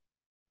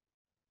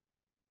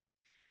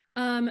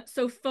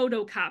 So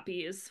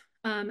photocopies.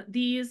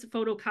 These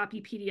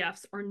photocopy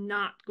PDFs are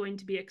not going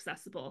to be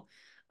accessible.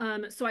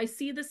 So I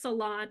see this a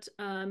lot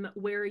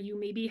where you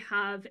maybe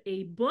have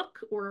a book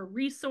or a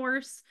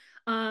resource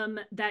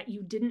that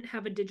you didn't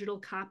have a digital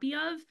copy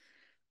of.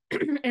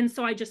 And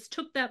so I just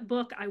took that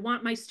book. I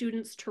want my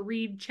students to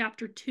read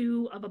chapter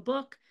 2 of a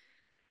book.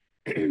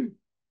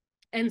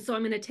 And so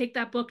I'm going to take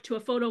that book to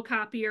a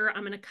photocopier.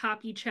 I'm going to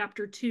copy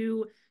chapter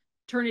 2,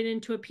 turn it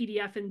into a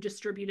PDF and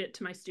distribute it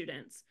to my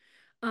students.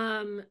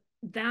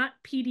 That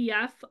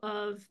PDF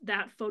of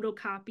that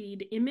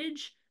photocopied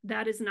image,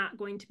 that is not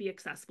going to be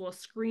accessible. A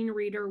screen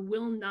reader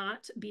will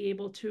not be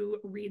able to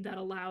read that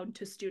aloud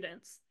to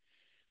students.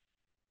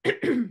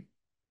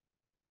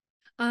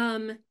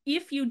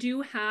 If you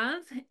do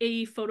have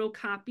a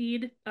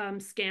photocopied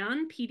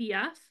scan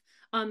PDF,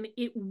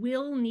 it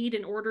will need,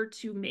 in order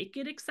to make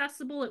it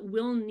accessible, it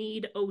will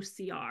need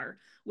OCR,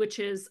 which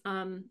is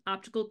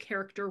optical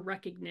character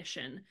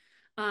recognition.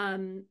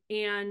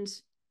 And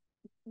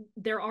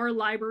there are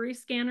library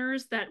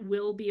scanners that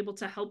will be able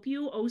to help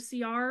you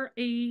OCR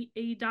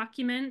a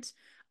document.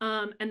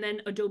 And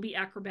then Adobe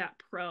Acrobat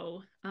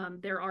Pro,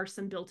 there are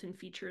some built-in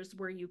features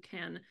where you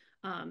can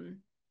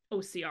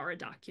OCR a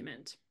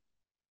document.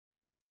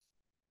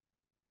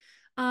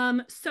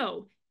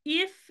 So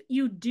if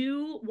you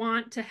do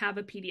want to have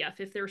a PDF,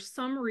 if there's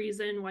some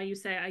reason why you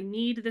say, I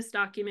need this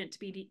document to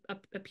be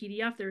a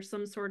PDF, there's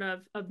some sort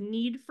of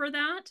need for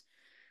that,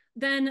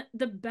 then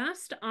the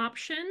best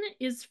option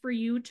is for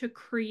you to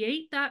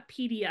create that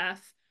PDF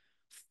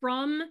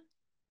from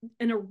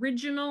an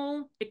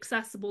original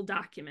accessible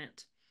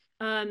document.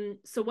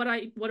 So what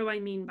do I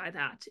mean by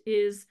that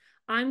is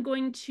I'm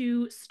going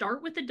to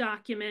start with a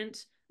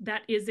document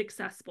that is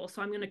accessible.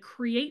 So I'm going to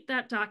create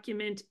that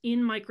document in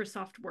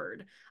Microsoft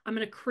Word. I'm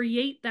going to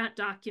create that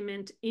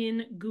document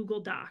in Google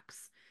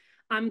Docs.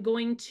 I'm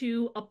going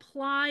to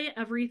apply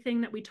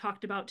everything that we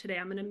talked about today.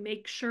 I'm going to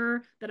make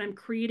sure that I'm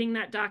creating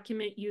that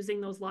document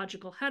using those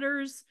logical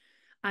headers.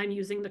 I'm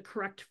using the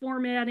correct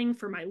formatting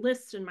for my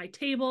lists and my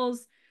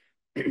tables.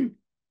 I'm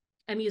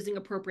using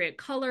appropriate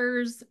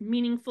colors,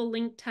 meaningful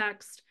link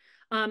text.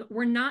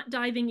 We're not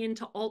diving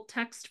into alt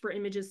text for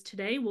images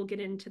today. We'll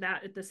get into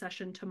that at the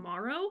session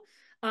tomorrow.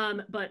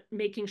 But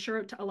making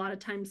sure a lot of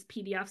times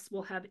PDFs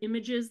will have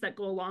images that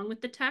go along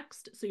with the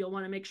text. So you'll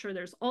want to make sure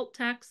there's alt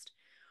text.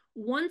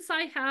 Once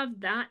I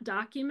have that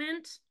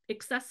document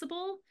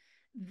accessible,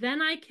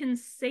 then I can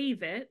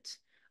save it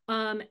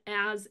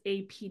as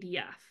a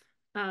PDF.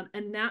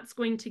 And that's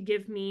going to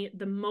give me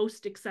the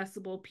most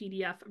accessible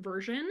PDF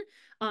version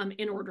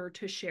in order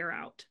to share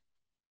out.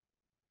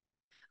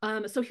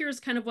 So here's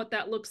kind of what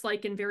that looks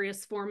like in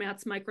various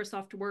formats: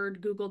 Microsoft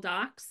Word, Google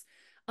Docs.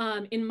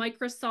 In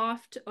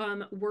Microsoft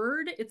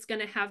Word, it's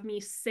going to have me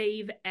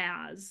save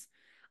as.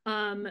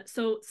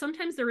 So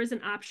sometimes there is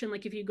an option,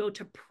 like if you go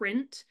to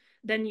print,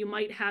 then you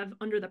might have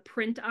under the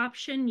print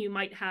option, you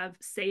might have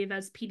save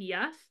as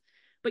PDF,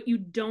 but you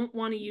don't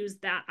want to use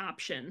that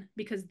option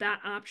because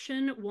that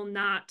option will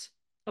not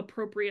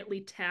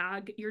appropriately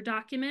tag your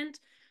document.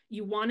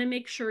 You want to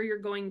make sure you're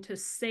going to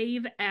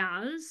save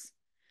as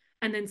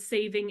and then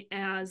saving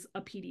as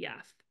a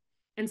PDF.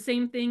 And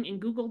same thing in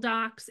Google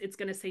Docs, it's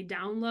going to say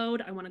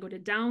download. I want to go to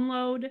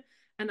download,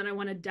 and then I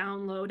want to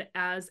download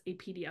as a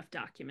PDF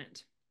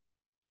document.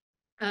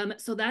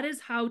 So that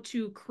is how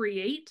to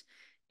create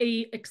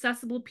a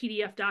accessible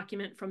PDF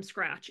document from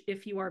scratch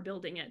if you are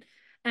building it.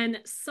 And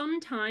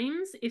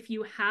sometimes if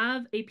you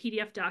have a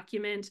PDF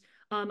document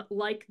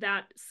like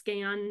that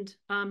scanned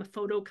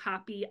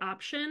photocopy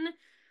option,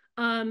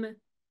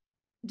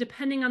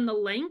 depending on the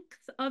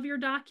length of your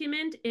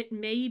document, it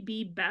may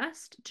be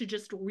best to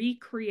just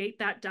recreate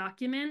that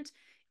document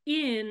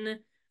in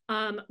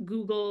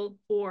Google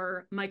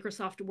or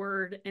Microsoft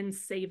Word and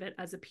save it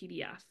as a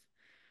PDF.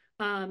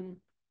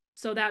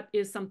 So that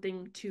is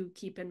something to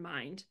keep in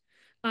mind.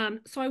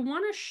 So I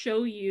want to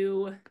show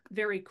you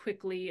very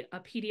quickly a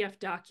PDF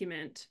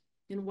document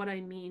and what I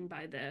mean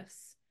by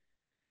this.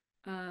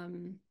 So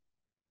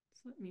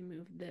let me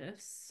move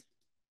this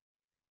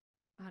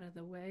out of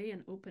the way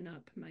and open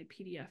up my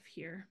PDF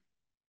here.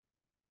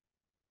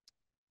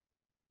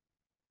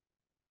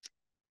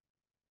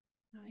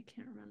 I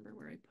can't remember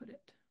where I put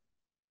it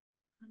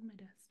on my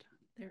desktop.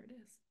 There it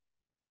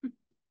is.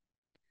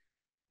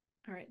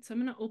 All right, so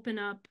I'm going to open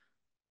up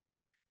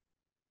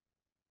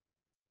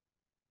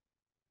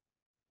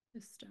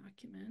this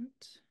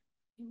document.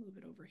 Let me move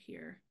it over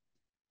here.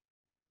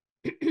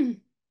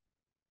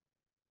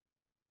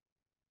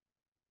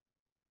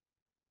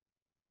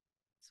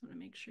 Just want to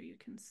make sure you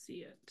can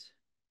see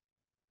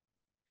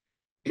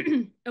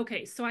it.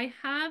 Okay, so I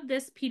have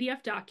this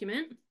PDF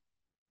document.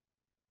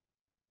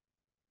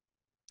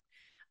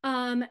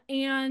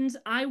 And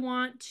I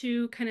want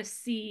to kind of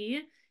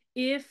see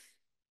if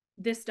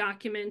this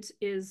document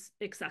is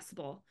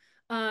accessible.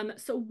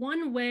 So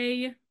one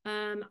way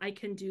I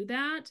can do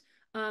that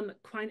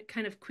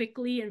kind of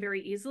quickly and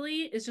very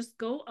easily is just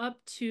go up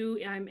to,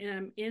 I'm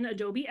in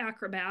Adobe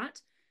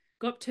Acrobat,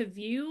 go up to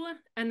View,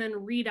 and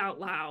then Read Out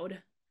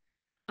Loud.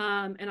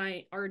 And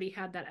I already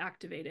had that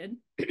activated.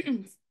 So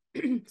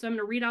I'm going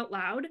to read out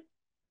loud.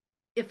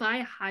 If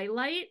I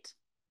highlight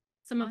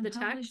some of the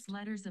text. Unpublished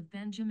letters of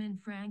Benjamin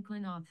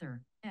Franklin,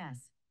 author,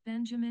 S.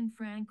 Benjamin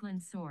Franklin,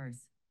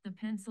 source, the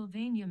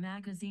Pennsylvania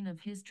Magazine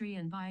of History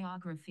and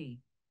Biography.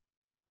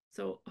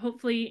 So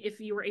hopefully if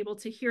you were able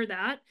to hear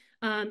that,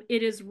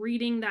 it is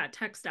reading that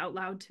text out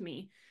loud to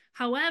me.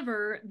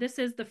 However, this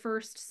is the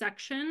first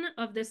section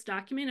of this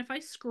document. If I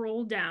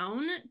scroll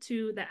down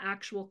to the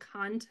actual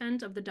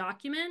content of the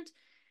document,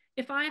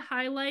 if I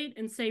highlight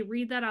and say,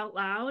 read that out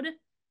loud,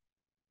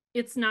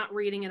 it's not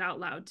reading it out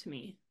loud to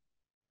me.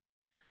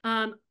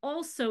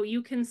 Also,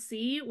 you can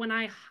see when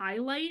I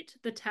highlight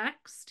the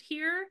text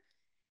here,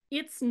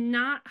 it's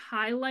not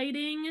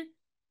highlighting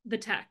the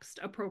text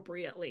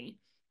appropriately.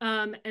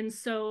 And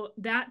so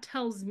that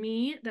tells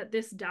me that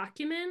this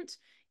document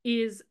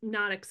is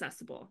not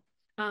accessible.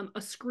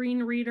 A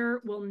screen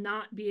reader will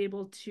not be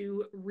able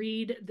to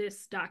read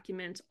this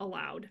document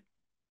aloud.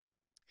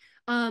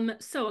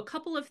 So a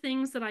couple of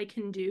things that I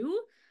can do.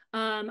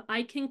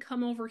 I can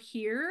come over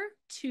here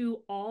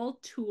to all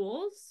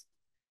tools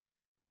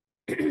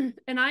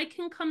and I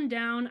can come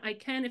down. I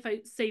can, if I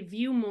say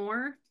view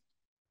more,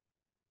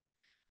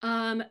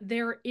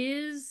 there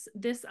is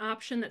this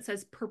option that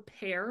says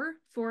prepare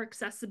for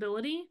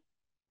accessibility.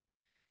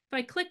 If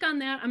I click on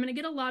that, I'm going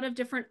to get a lot of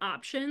different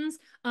options.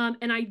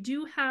 And I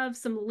do have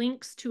some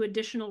links to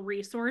additional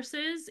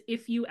resources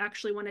if you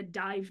actually want to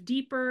dive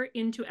deeper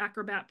into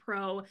Acrobat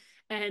Pro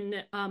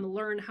and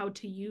learn how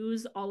to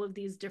use all of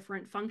these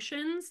different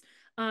functions.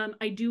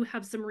 I do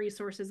have some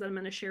resources that I'm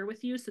going to share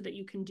with you so that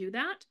you can do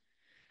that.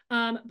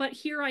 But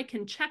here I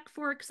can check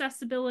for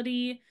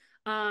accessibility.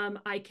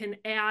 I can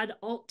add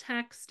alt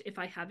text if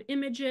I have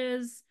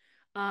images.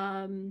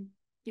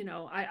 You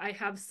know, I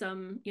have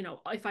some, you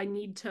know, if I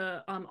need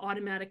to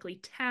automatically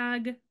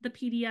tag the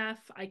PDF,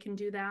 I can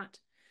do that.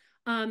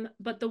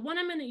 But the one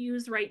I'm going to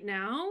use right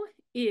now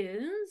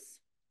is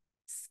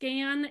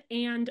Scan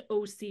and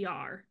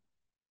OCR.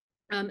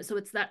 So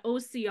it's that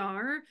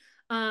OCR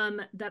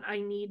that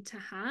I need to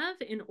have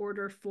in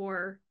order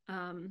for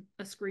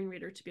a screen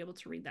reader to be able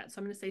to read that. So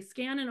I'm going to say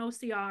scan and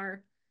OCR.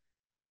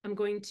 I'm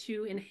going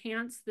to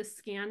enhance the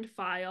scanned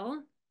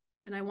file,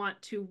 and I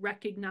want to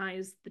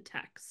recognize the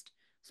text.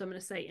 So I'm going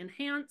to say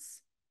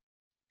enhance,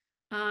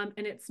 and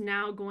it's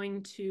now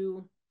going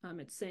to,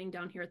 it's saying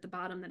down here at the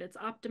bottom that it's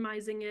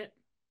optimizing it.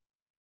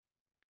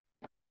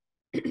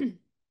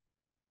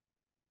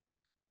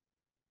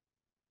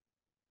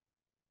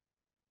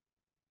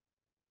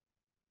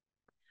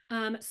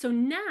 So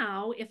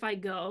now if I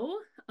go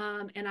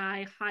and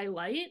I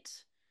highlight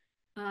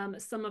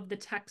some of the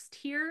text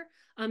here,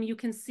 you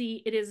can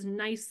see it is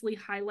nicely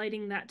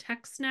highlighting that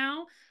text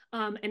now.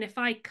 And if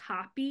I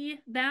copy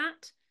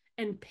that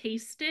and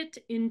paste it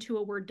into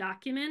a Word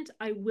document,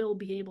 I will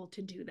be able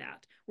to do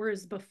that.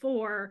 Whereas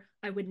before,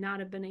 I would not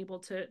have been able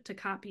to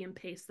copy and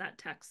paste that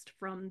text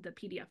from the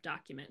PDF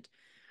document.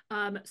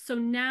 So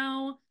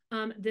now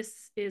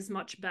this is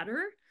much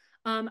better.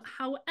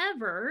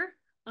 However,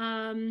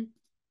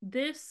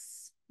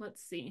 let's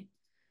see,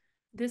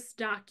 this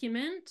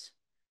document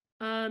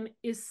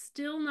is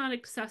still not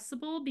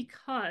accessible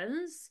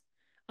because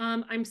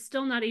I'm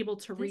still not able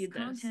to read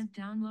this. Content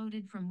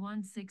downloaded from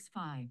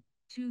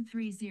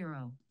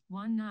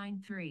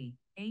 165-230-193-80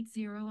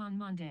 on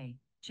Monday,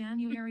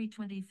 January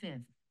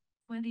 25th,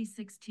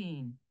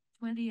 2016,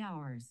 20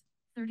 hours,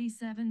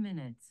 37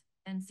 minutes,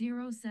 and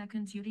 0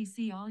 seconds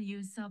UTC. All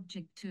use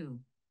subject to.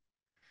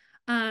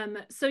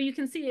 So you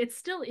can see it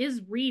still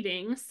is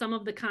reading some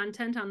of the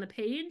content on the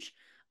page.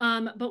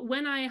 But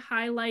when I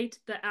highlight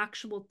the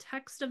actual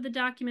text of the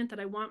document that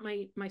I want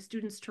my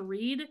students to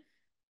read,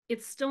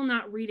 it's still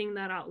not reading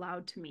that out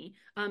loud to me.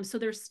 So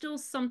there's still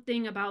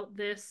something about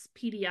this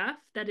PDF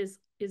that is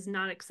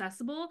not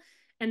accessible.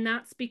 And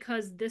that's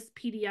because this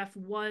PDF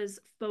was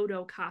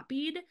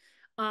photocopied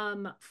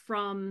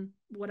from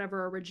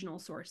whatever original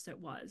source it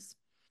was.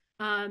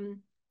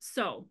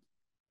 So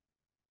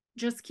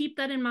just keep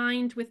that in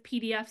mind with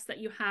PDFs that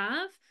you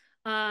have.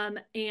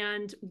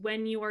 And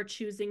when you are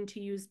choosing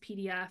to use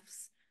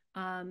PDFs,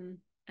 and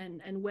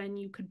when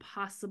you could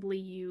possibly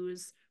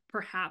use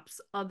perhaps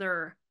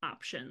other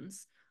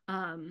options.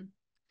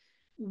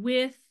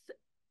 With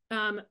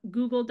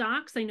Google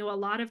Docs, I know a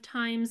lot of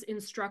times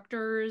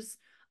instructors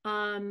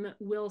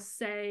will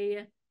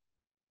say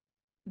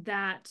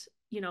that,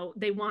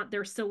 they want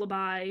their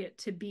syllabi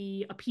to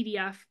be a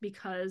PDF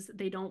because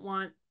they don't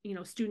want,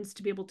 students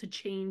to be able to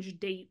change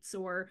dates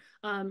or,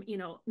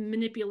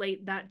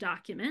 manipulate that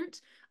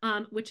document,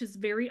 which is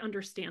very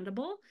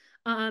understandable,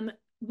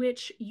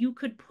 which you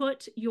could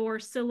put your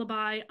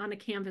syllabi on a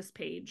Canvas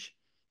page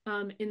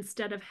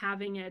instead of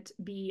having it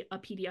be a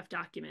PDF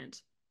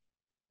document.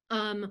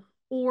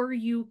 Or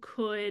you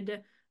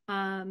could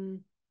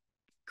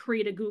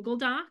create a Google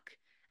Doc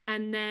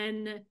and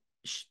then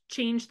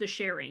change the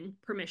sharing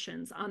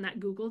permissions on that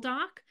Google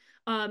Doc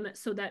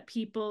so that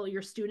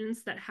your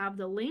students that have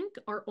the link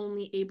are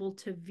only able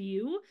to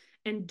view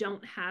and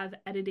don't have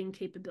editing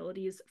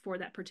capabilities for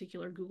that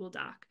particular Google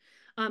Doc.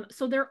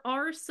 So there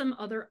are some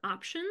other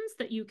options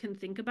that you can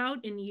think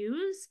about and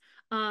use,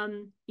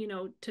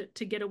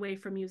 to get away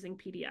from using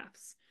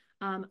PDFs.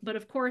 But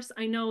of course,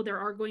 I know there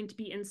are going to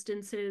be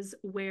instances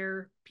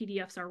where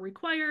PDFs are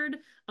required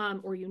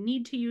or you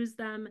need to use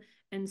them.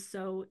 And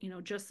so,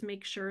 just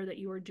make sure that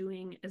you are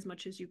doing as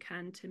much as you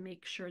can to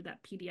make sure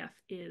that PDF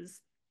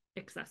is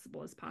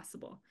accessible as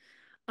possible.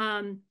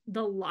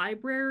 The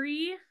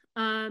library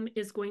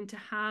is going to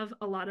have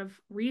a lot of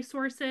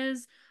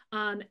resources.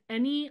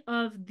 Any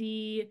of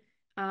the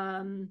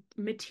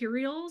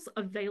materials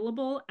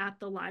available at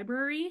the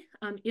library,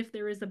 if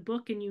there is a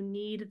book and you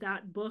need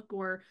that book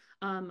or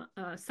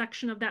a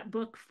section of that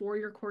book for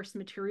your course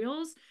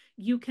materials,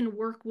 you can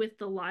work with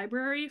the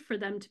library for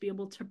them to be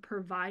able to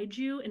provide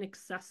you an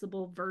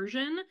accessible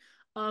version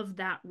of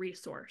that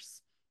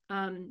resource.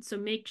 So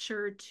make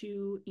sure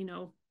to,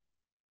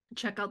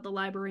 check out the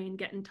library and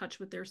get in touch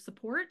with their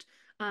support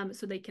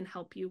so they can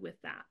help you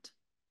with that.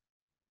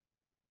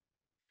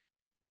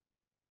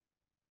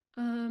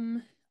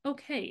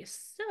 Okay,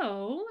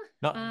 so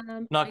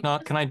knock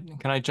knock. Can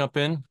I jump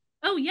in?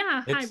 Oh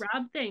yeah, hi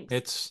Rob.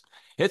 Thanks.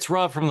 It's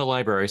Rob from the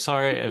library.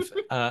 Sorry if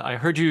I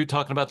heard you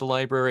talking about the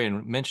library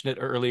and mentioned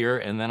it earlier,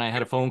 and then I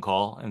had a phone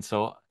call, and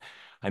so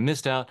I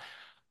missed out.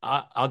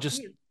 I'll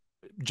just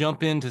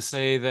jump in to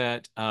say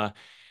that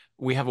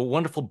we have a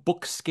wonderful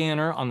book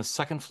scanner on the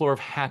second floor of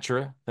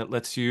Hatcher that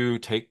lets you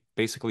take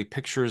basically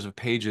pictures of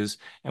pages,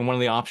 and one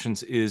of the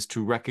options is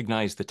to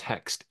recognize the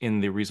text in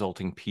the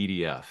resulting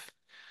PDF.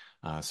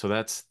 So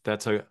that's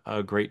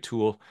a great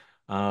tool.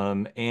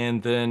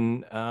 And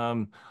then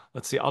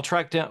let's see, I'll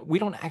track down. We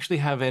don't actually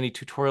have any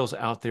tutorials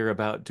out there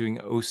about doing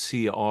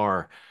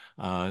OCR,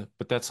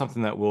 but that's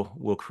something that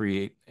we'll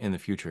create in the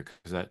future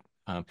because that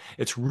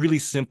it's really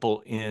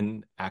simple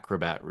in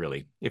Acrobat,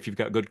 really, if you've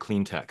got good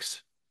clean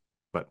text.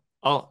 But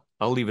I'll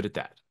leave it at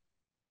that.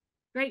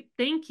 Great,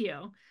 thank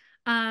you.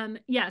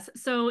 Yes,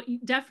 so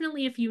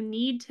definitely if you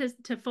need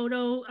to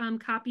photo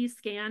copy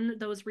scan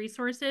those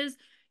resources,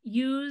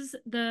 use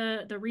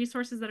the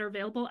resources that are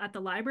available at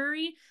the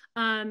library.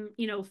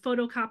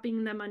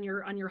 Photocopying them on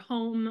your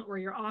home or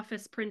your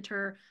office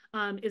printer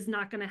is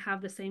not going to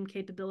have the same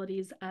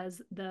capabilities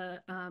as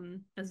the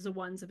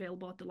ones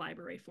available at the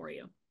library for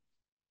you.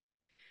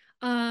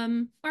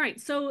 All right,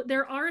 so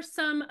there are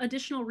some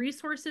additional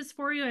resources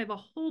for you. I have a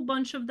whole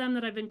bunch of them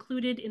that I've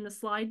included in the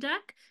slide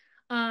deck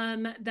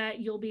that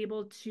you'll be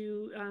able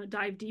to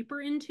dive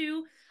deeper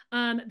into.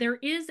 There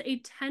is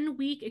a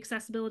 10-week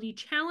accessibility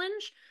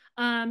challenge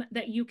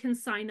that you can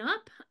sign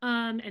up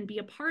and be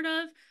a part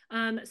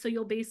of. So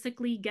you'll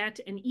basically get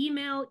an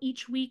email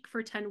each week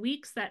for 10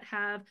 weeks that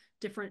have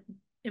different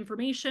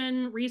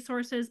information,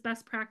 resources,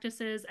 best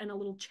practices, and a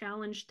little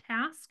challenge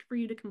task for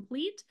you to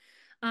complete.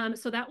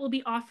 So that will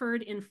be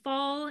offered in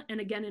fall and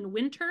again in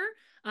winter.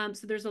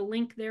 So there's a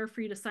link there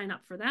for you to sign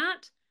up for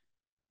that.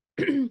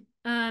 And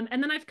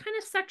then I've kind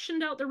of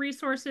sectioned out the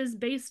resources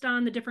based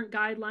on the different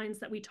guidelines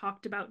that we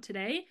talked about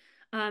today.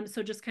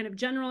 So just kind of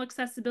general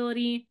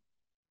accessibility,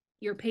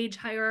 your page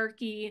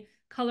hierarchy,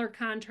 color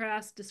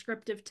contrast,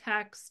 descriptive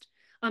text.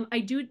 I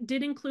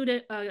did include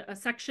a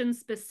section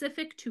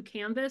specific to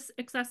Canvas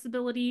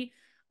accessibility,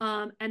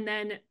 and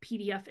then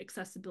PDF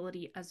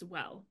accessibility as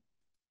well.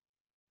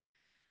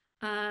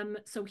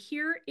 So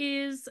here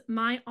is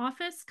my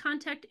office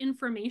contact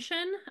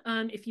information.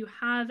 If you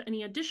have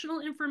any additional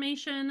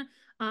information,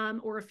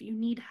 or if you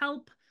need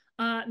help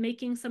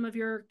making some of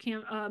your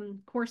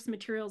course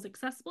materials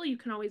accessible, you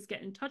can always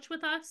get in touch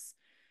with us.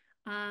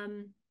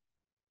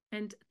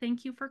 And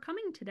thank you for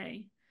coming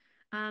today.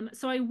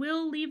 So I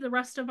will leave the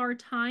rest of our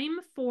time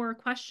for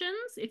questions.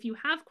 If you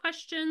have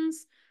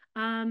questions,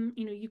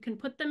 you can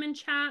put them in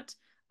chat,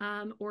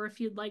 or if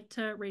you'd like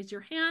to raise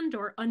your hand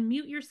or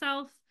unmute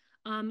yourself,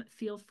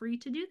 feel free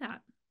to do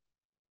that.